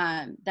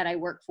that I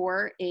work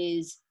for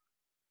is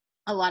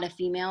a lot of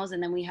females.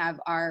 And then we have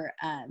our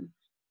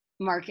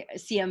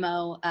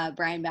CMO,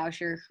 Brian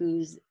Bauscher,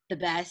 who's the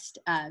best.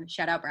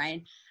 Shout out,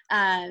 Brian.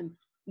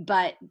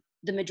 But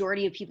the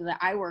majority of people that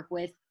I work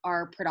with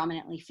are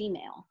predominantly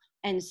female.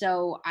 And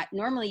so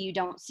normally you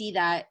don't see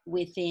that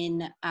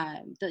within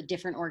the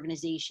different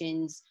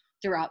organizations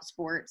throughout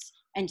sports.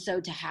 And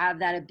so to have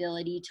that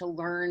ability to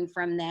learn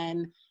from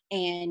them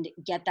and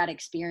get that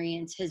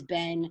experience has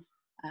been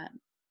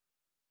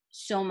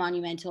so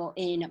monumental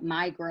in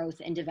my growth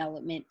and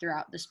development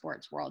throughout the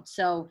sports world.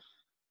 So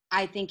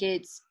I think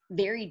it's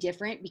very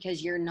different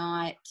because you're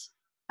not,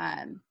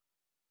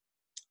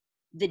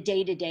 the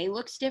day-to-day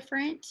looks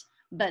different,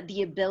 but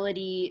the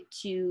ability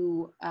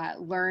to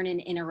learn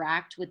and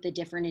interact with the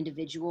different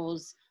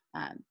individuals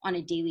on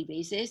a daily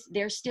basis,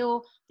 they're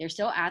still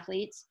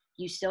athletes.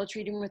 You still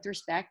treat them with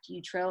respect.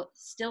 You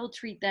still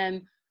treat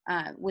them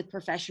with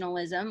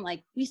professionalism.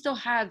 Like, we still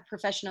have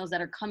professionals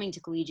that are coming to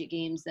collegiate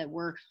games that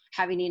we're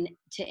having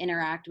to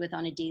interact with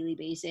on a daily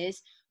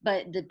basis,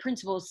 but the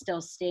principles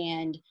still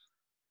stand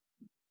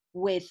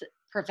with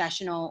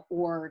professional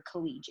or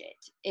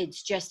collegiate.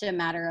 It's just a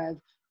matter of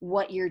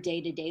what your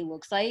day-to-day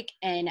looks like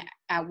and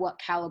at what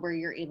caliber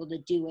you're able to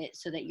do it,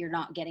 so that you're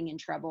not getting in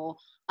trouble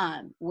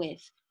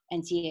with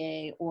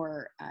NCAA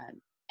or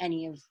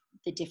any of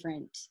the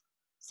different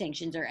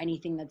sanctions or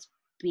anything that's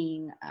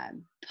being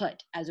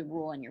put as a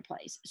rule in your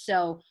place.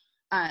 So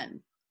I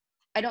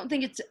don't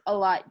think it's a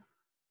lot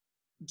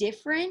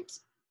different,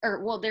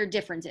 or, well, there are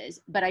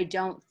differences, but I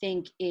don't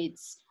think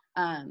it's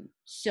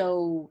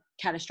so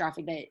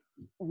catastrophic that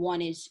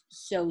one is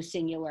so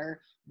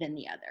singular than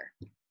the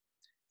other.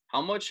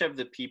 How much have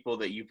the people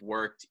that you've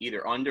worked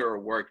either under or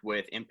worked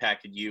with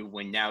impacted you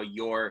when now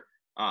you're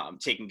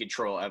taking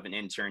control of an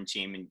intern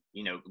team and,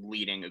 you know,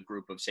 leading a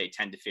group of, say,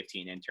 10 to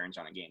 15 interns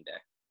on a game day?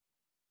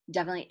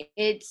 Definitely.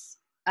 It's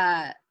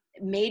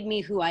made me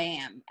who I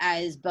am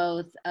as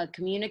both a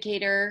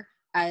communicator,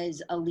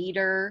 as a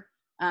leader,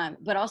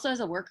 but also as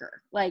a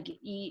worker. Like,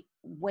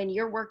 when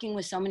you're working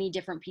with so many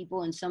different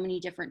people in so many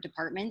different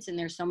departments and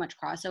there's so much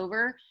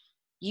crossover,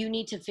 you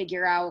need to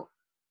figure out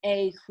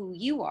who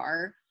you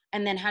are,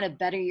 and then how to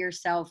better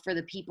yourself for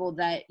the people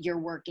that you're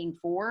working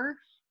for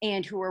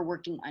and who are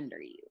working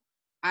under you.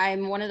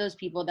 I'm one of those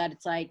people that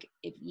it's like,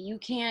 if you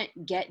can't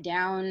get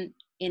down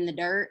in the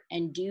dirt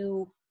and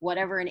do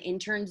whatever an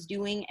intern's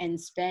doing and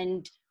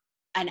spend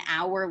an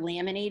hour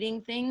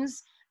laminating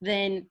things,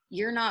 then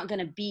you're not going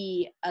to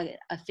be an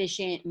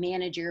efficient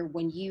manager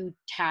when you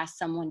task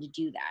someone to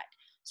do that.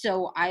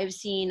 So I've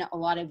seen a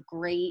lot of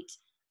great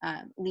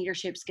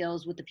leadership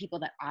skills with the people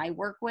that I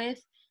work with,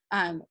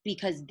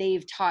 because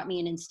they've taught me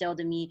and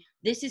instilled in me,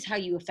 this is how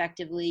you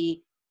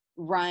effectively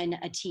run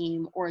a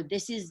team, or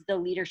this is the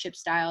leadership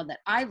style that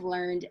I've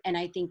learned and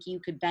I think you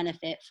could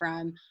benefit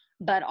from,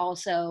 but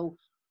also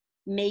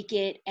make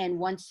it and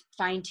once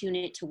fine tune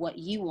it to what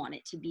you want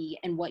it to be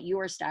and what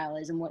your style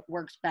is and what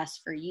works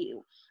best for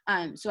you.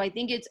 So I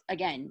think it's,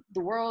 again,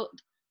 the world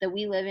that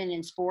we live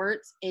in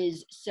sports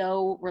is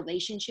so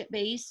relationship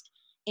based,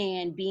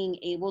 and being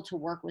able to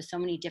work with so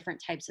many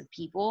different types of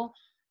people,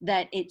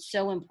 that it's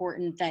so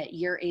important that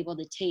you're able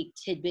to take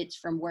tidbits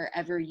from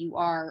wherever you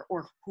are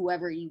or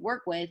whoever you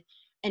work with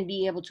and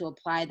be able to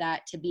apply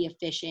that to be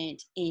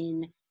efficient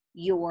in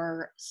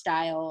your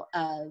style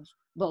of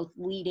both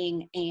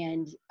leading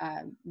and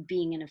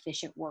being an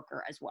efficient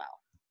worker as well.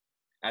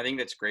 I think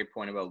that's a great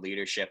point about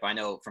leadership. I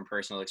know from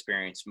personal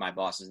experience, my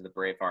bosses are the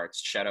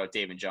Bravehearts. Shout out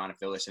Dave and John if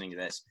they're listening to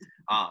this.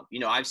 You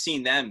know, I've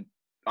seen them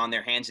on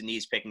their hands and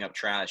knees picking up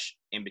trash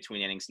in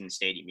between innings in the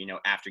stadium, you know,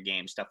 after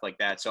games, stuff like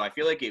that. So I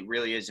feel like it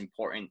really is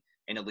important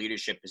in a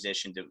leadership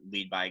position to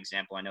lead by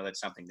example. I know that's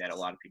something that a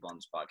lot of people on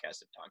this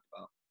podcast have talked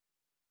about.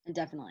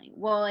 Definitely.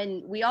 Well,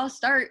 and we all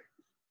start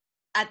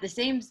at the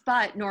same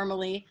spot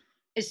normally,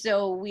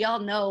 So we all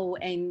know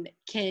and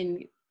can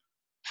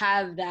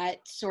have that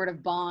sort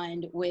of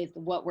bond with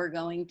what we're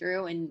going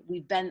through. And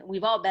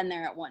we've all been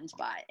there at one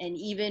spot. And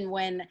even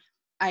when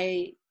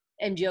I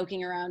am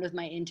joking around with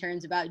my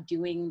interns about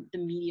doing the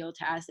medial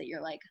tasks that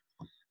you're like,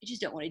 I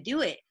just don't want to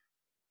do it.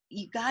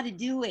 You got to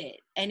do it.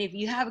 And if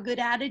you have a good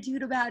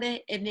attitude about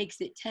it, it makes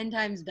it 10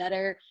 times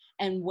better.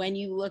 And when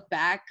you look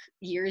back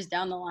years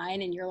down the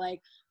line and you're like,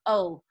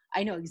 oh,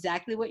 I know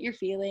exactly what you're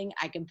feeling.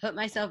 I can put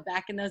myself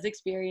back in those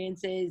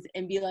experiences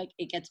and be like,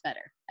 it gets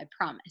better. I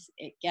promise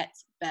it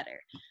gets better.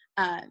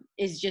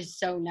 Is just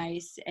so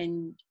nice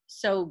and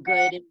so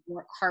good and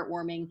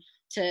heartwarming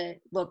to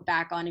look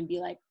back on and be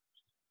like,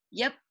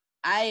 yep,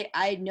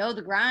 I know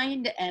the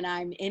grind and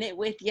I'm in it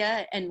with you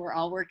and we're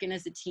all working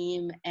as a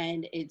team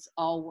and it's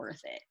all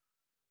worth it.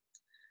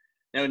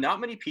 Now,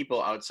 not many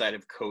people outside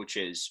of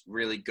coaches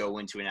really go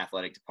into an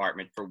athletic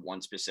department for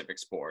one specific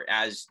sport.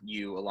 As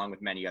you, along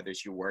with many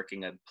others, you're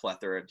working a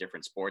plethora of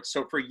different sports.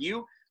 So for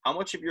you, how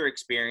much of your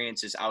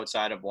experiences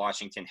outside of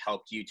Washington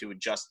helped you to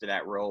adjust to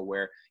that role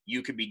where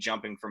you could be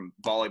jumping from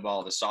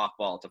volleyball to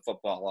softball to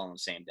football all on the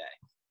same day?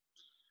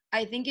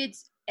 I think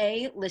it's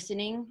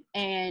listening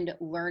and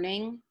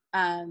learning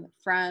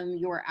from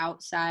your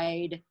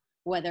outside,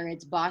 whether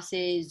it's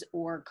bosses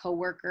or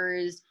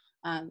coworkers,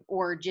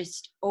 or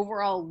just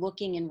overall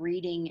looking and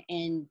reading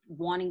and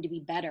wanting to be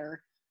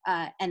better,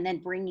 and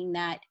then bringing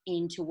that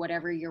into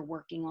whatever you're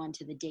working on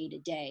to the day to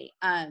day.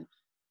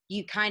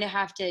 You kind of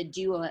have to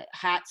do a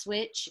hat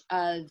switch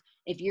of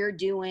if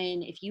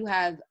you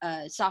have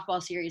a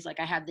softball series like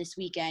I have this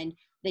weekend,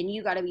 then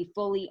you got to be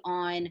fully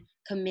on,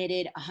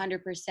 committed,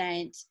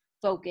 100%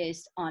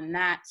 focused on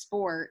that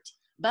sport,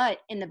 but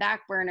in the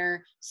back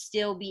burner,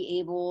 still be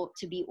able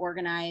to be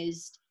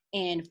organized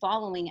and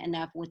following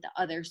enough with the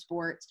other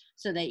sports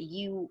so that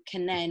you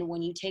can then,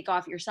 when you take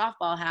off your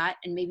softball hat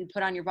and maybe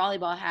put on your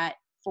volleyball hat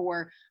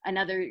for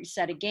another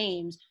set of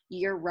games,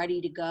 you're ready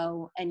to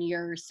go and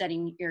you're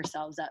setting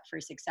yourselves up for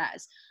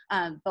success.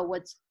 But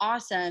what's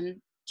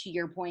awesome, to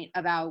your point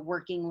about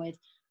working with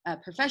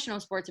professional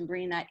sports and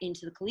bringing that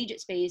into the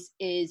collegiate space,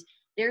 is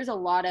there's a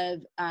lot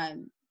of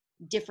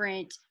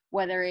different,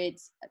 whether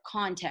it's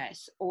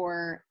contests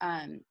or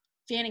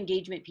fan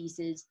engagement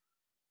pieces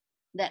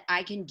that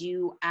I can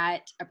do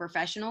at a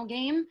professional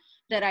game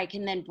that I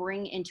can then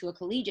bring into a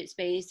collegiate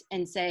space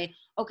and say,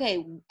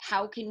 okay,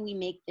 how can we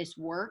make this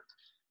work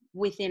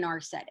within our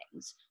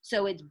settings?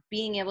 So it's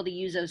being able to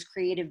use those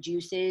creative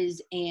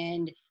juices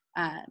and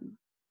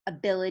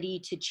ability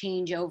to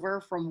change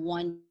over from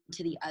one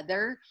to the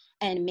other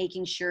and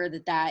making sure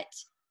that that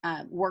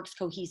works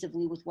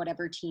cohesively with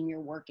whatever team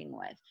you're working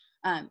with.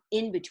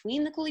 In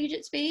between the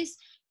collegiate space,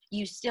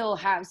 you still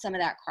have some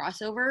of that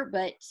crossover,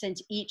 but since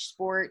each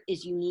sport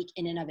is unique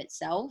in and of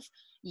itself,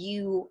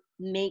 you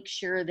make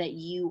sure that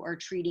you are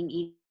treating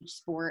each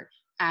sport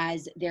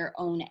as their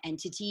own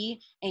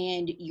entity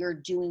and you're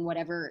doing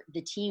whatever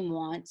the team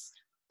wants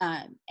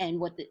and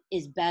what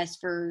is best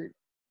for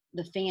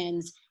the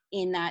fans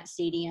in that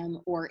stadium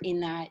or in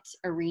that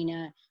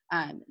arena,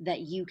 that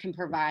you can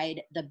provide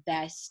the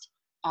best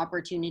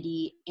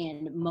opportunity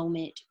and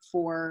moment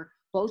for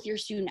both your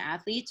student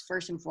athletes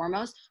first and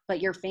foremost,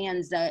 but your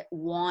fans that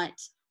want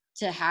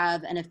to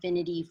have an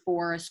affinity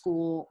for a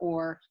school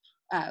or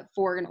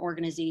for an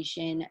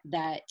organization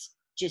that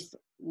just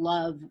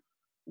love,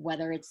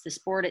 whether it's the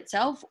sport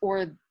itself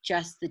or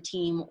just the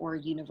team or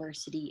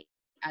university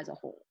as a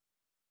whole.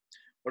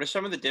 What are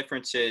some of the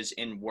differences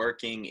in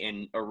working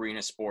in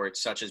arena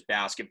sports such as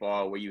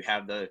basketball, where you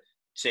have the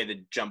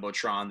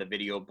Jumbotron, the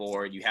video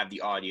board, you have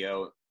the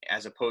audio,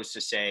 as opposed to,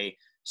 say,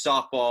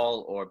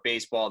 softball or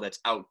baseball that's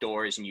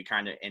outdoors and you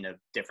kind of in a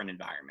different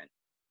environment?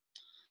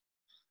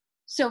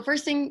 So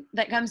first thing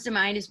that comes to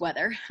mind is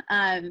weather.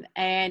 And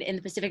in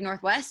the Pacific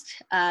Northwest,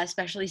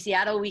 especially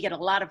Seattle, we get a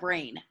lot of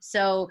rain.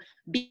 So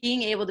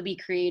being able to be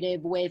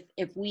creative with,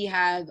 if we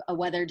have a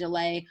weather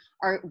delay,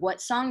 or what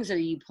songs are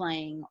you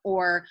playing,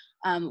 or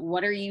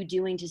what are you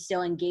doing to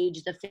still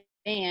engage the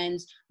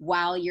fans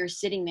while you're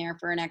sitting there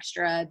for an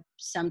extra,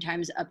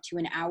 sometimes up to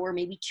an hour,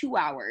 maybe 2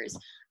 hours.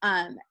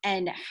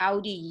 And how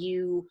do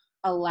you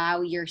allow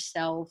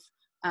yourself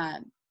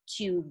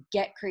to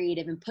get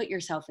creative and put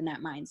yourself in that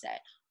mindset?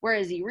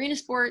 Whereas the arena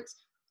sports,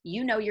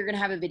 you know you're going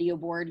to have a video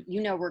board.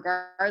 You know,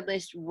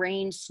 regardless,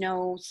 rain,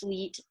 snow,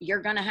 sleet,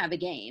 you're going to have a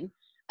game.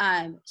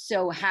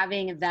 So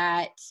having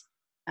that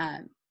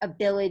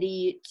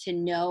ability to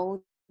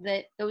know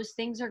that those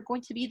things are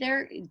going to be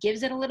there, it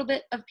gives it a little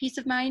bit of peace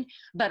of mind,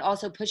 but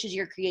also pushes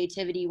your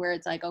creativity where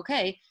it's like,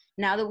 okay,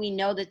 now that we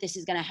know that this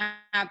is going to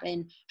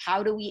happen,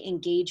 how do we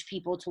engage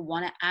people to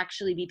want to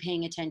actually be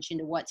paying attention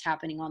to what's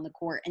happening on the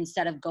court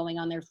instead of going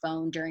on their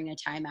phone during a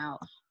timeout?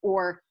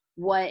 Or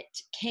what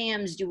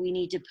cams do we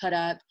need to put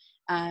up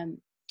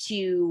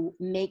to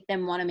make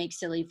them want to make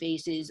silly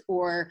faces,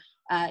 or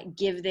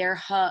give a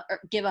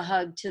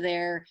hug to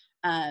their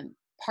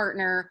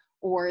partner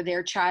or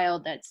their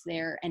child that's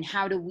there? And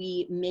how do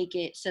we make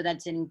it so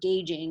that's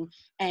engaging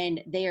and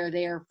they are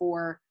there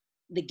for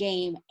the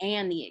game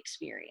and the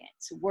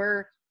experience?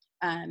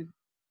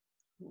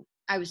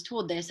 I was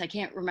told this, I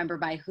can't remember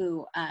by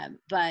who,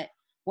 but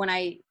when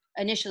I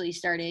initially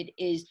started,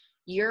 is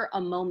you're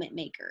a moment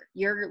maker.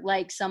 You're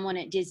like someone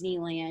at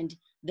Disneyland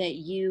that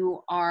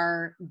you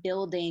are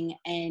building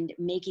and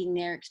making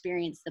their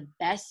experience the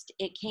best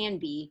it can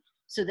be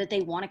so that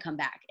they want to come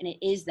back. And it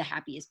is the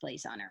happiest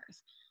place on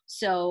earth.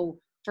 So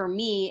for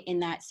me, in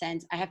that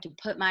sense, I have to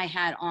put my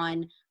hat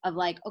on of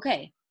like,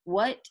 okay,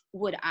 what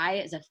would I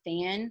as a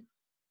fan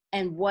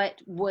and what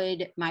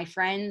would my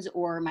friends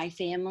or my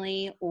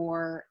family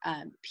or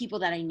people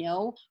that I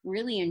know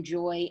really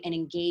enjoy and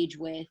engage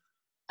with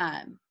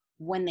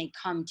when they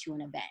come to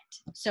an event.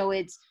 So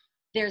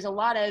there's a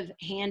lot of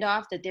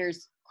handoff, that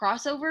there's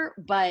crossover,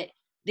 but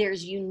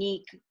there's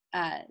unique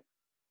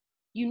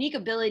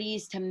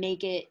abilities to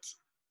make it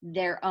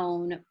their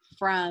own,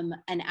 from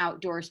an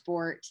outdoor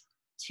sport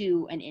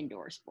to an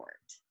indoor sport.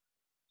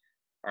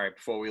 All right,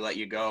 before we let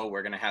you go,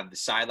 we're going to have the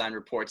Sideline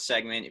Report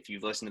segment. If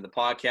you've listened to the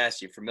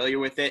podcast, you're familiar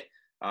with it.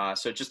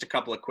 So just a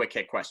couple of quick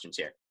hit questions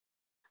here.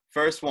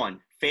 First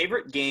one,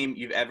 favorite game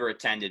you've ever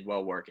attended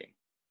while working?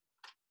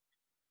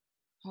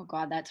 Oh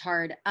God, that's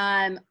hard.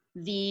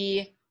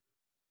 The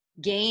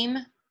game,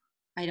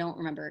 I don't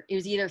remember. It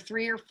was either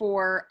 3 or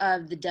 4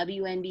 of the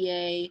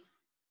WNBA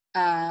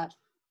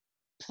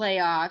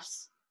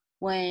playoffs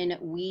when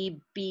we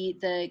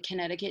beat the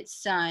Connecticut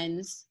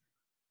Suns.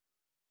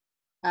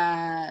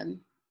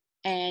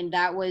 And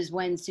that was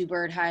when Sue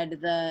Bird had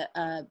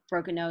the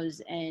broken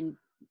nose, and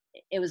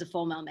it was a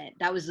full moment.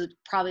 That was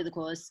probably the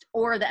coolest.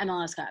 Or the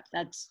MLS Cup.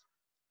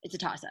 It's a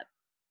toss-up.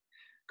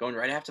 Going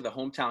right after the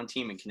hometown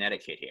team in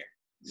Connecticut here.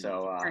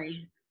 So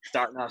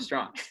starting off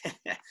strong.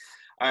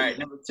 All right,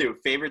 number 2,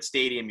 favorite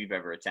stadium you've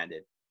ever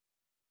attended?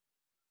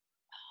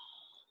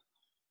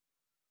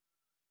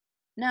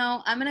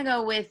 No, I'm going to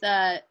go with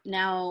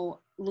now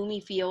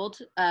Lumi Field,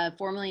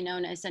 formerly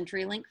known as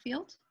CenturyLink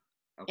Field.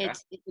 Okay.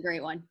 It's a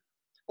great one.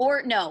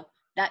 Or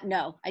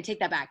I take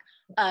that back.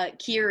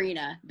 Key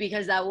Arena,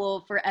 because that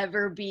will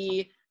forever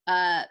be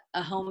a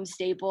home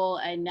staple.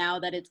 And now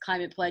that it's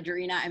Climate Pledge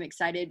Arena, I'm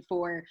excited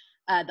for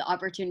the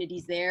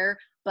opportunities there.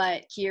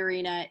 But Key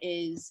Arena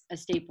is a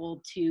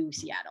staple to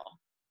Seattle.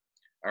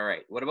 All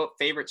right. What about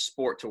favorite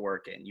sport to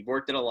work in? You've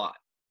worked it a lot.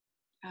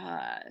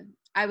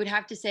 I would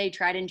have to say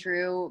tried and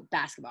true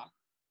basketball.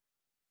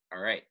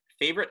 All right.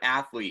 Favorite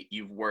athlete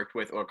you've worked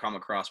with or come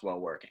across while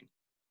working?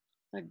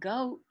 The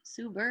GOAT,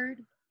 Sue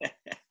Bird.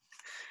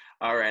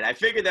 All right. I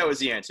figured that was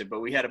the answer,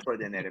 but we had to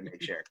put it in there to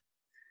make sure.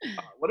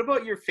 What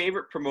about your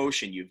favorite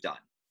promotion you've done?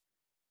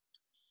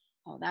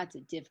 Oh, that's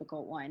a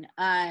difficult one.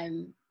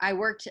 I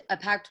worked a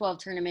Pac-12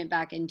 tournament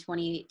back in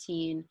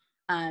 2018,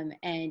 and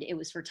it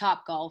was for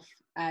Topgolf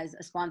as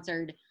a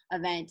sponsored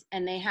event.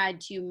 And they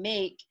had to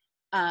make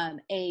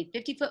a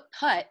 50-foot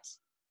putt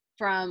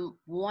from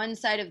one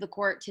side of the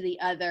court to the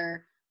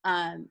other.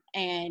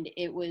 And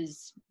it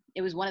was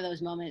one of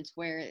those moments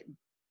where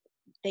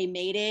they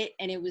made it,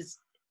 and it was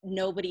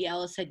nobody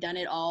else had done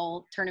it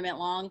all tournament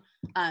long.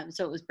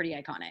 So it was pretty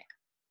iconic.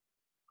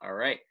 All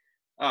right.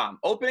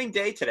 Opening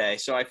day today,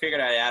 so I figured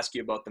I'd ask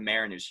you about the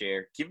Mariners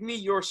here. Give me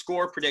your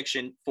score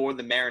prediction for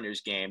the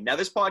Mariners game. Now,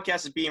 this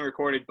podcast is being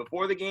recorded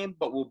before the game,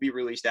 but will be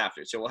released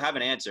after. So we'll have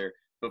an answer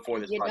before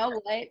this podcast. You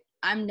know what?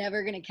 I'm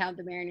never going to count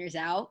the Mariners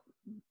out.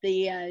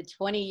 The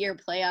 20-year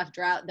playoff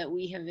drought that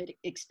we have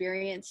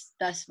experienced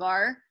thus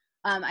far,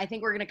 I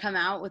think we're going to come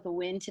out with a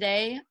win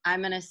today. I'm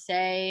going to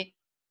say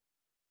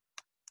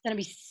it's going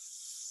to be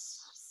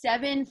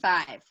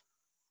 7-5.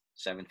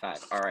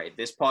 7-5. All right.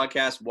 This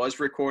podcast was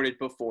recorded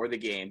before the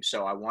game,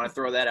 so I want to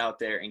throw that out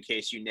there in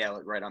case you nail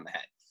it right on the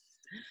head.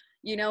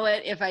 You know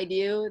what? If I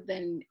do,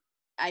 then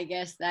I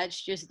guess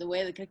that's just the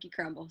way the cookie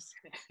crumbles.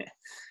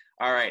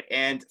 All right.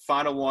 And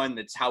final one,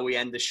 that's how we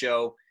end the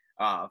show,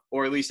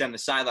 or at least end the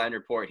Sideline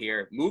Report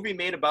here. Movie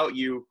made about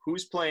you.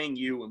 Who's playing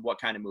you, and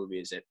what kind of movie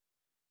is it?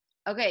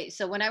 Okay,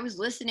 so when I was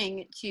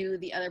listening to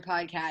the other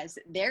podcasts,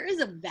 there is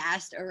a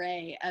vast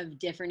array of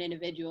different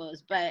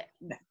individuals, but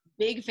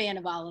big fan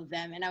of all of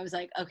them. And I was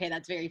like, okay,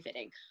 that's very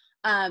fitting.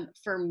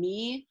 For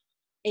me,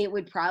 it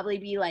would probably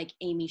be like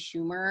Amy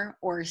Schumer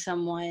or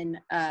someone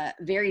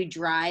very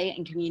dry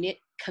and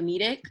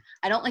comedic.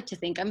 I don't like to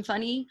think I'm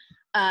funny,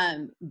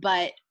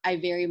 but I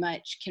very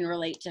much can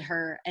relate to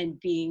her and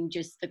being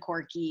just the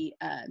quirky,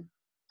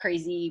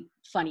 crazy,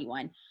 funny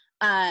one.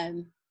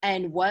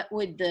 And what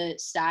would the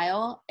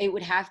style? It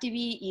would have to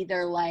be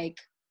either like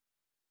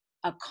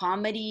a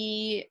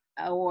comedy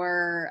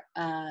or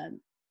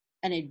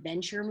an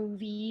adventure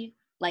movie,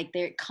 like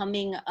they're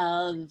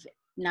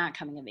not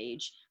coming of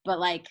age, but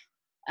like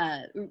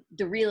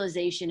the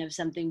realization of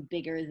something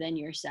bigger than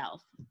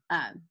yourself.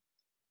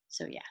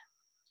 So yeah.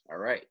 All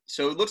right.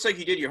 So it looks like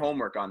you did your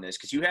homework on this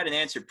because you had an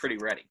answer pretty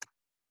ready.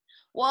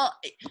 Well,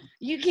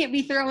 you can't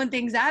be throwing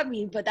things at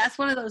me, but that's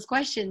one of those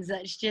questions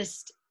that's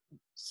just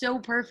so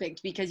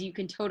perfect because you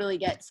can totally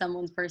get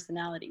someone's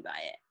personality by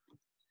it.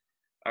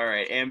 All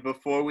right. And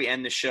before we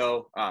end the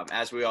show,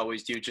 as we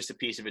always do, just a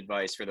piece of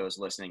advice for those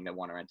listening that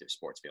want to enter the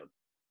sports field.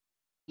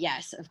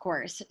 Yes, of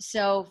course.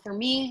 So for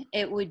me,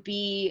 it would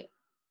be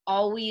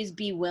always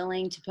be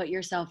willing to put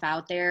yourself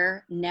out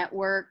there,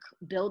 network,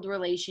 build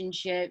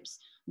relationships,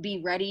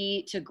 be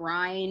ready to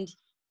grind.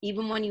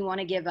 Even when you want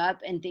to give up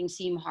and things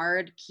seem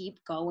hard, keep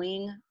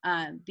going,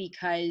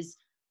 because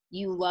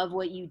you love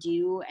what you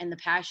do, and the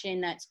passion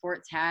that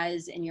sports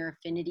has and your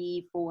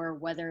affinity for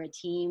whether a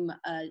team,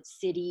 a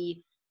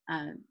city,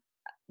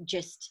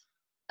 just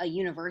a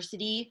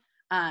university,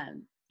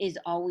 is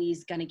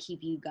always going to keep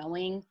you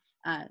going,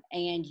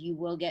 and you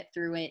will get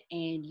through it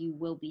and you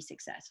will be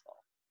successful.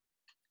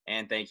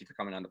 And thank you for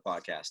coming on the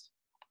podcast.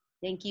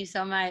 Thank you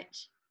so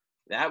much.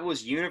 That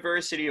was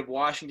University of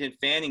Washington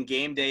fan and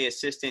game day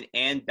assistant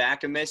Ann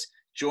Bakamis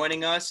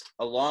joining us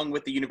along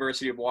with the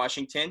University of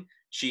Washington.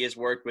 She has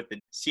worked with the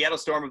Seattle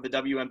Storm of the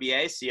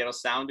WNBA, Seattle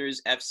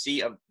Sounders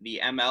FC of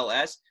the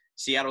MLS,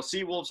 Seattle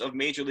Seawolves of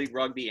Major League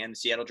Rugby, and the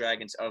Seattle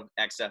Dragons of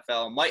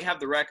XFL. Might have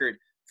the record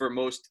for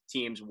most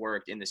teams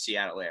worked in the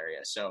Seattle area.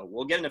 So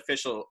we'll get an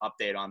official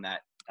update on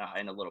that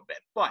in a little bit.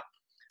 But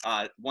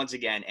once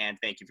again, Ann,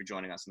 thank you for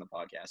joining us on the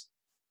podcast.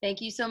 Thank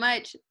you so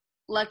much.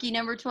 Lucky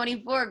number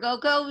 24. Go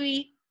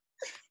Kobe.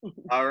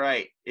 All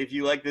right. If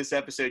you like this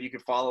episode, you can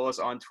follow us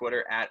on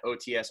Twitter at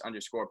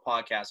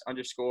OTS_podcast_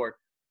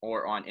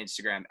 or on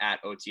Instagram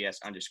at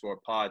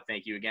OTS_pod.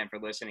 Thank you again for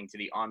listening to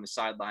the On the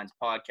Sidelines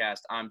podcast.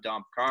 I'm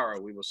Dom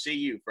Picaro. We will see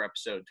you for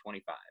episode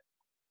 25.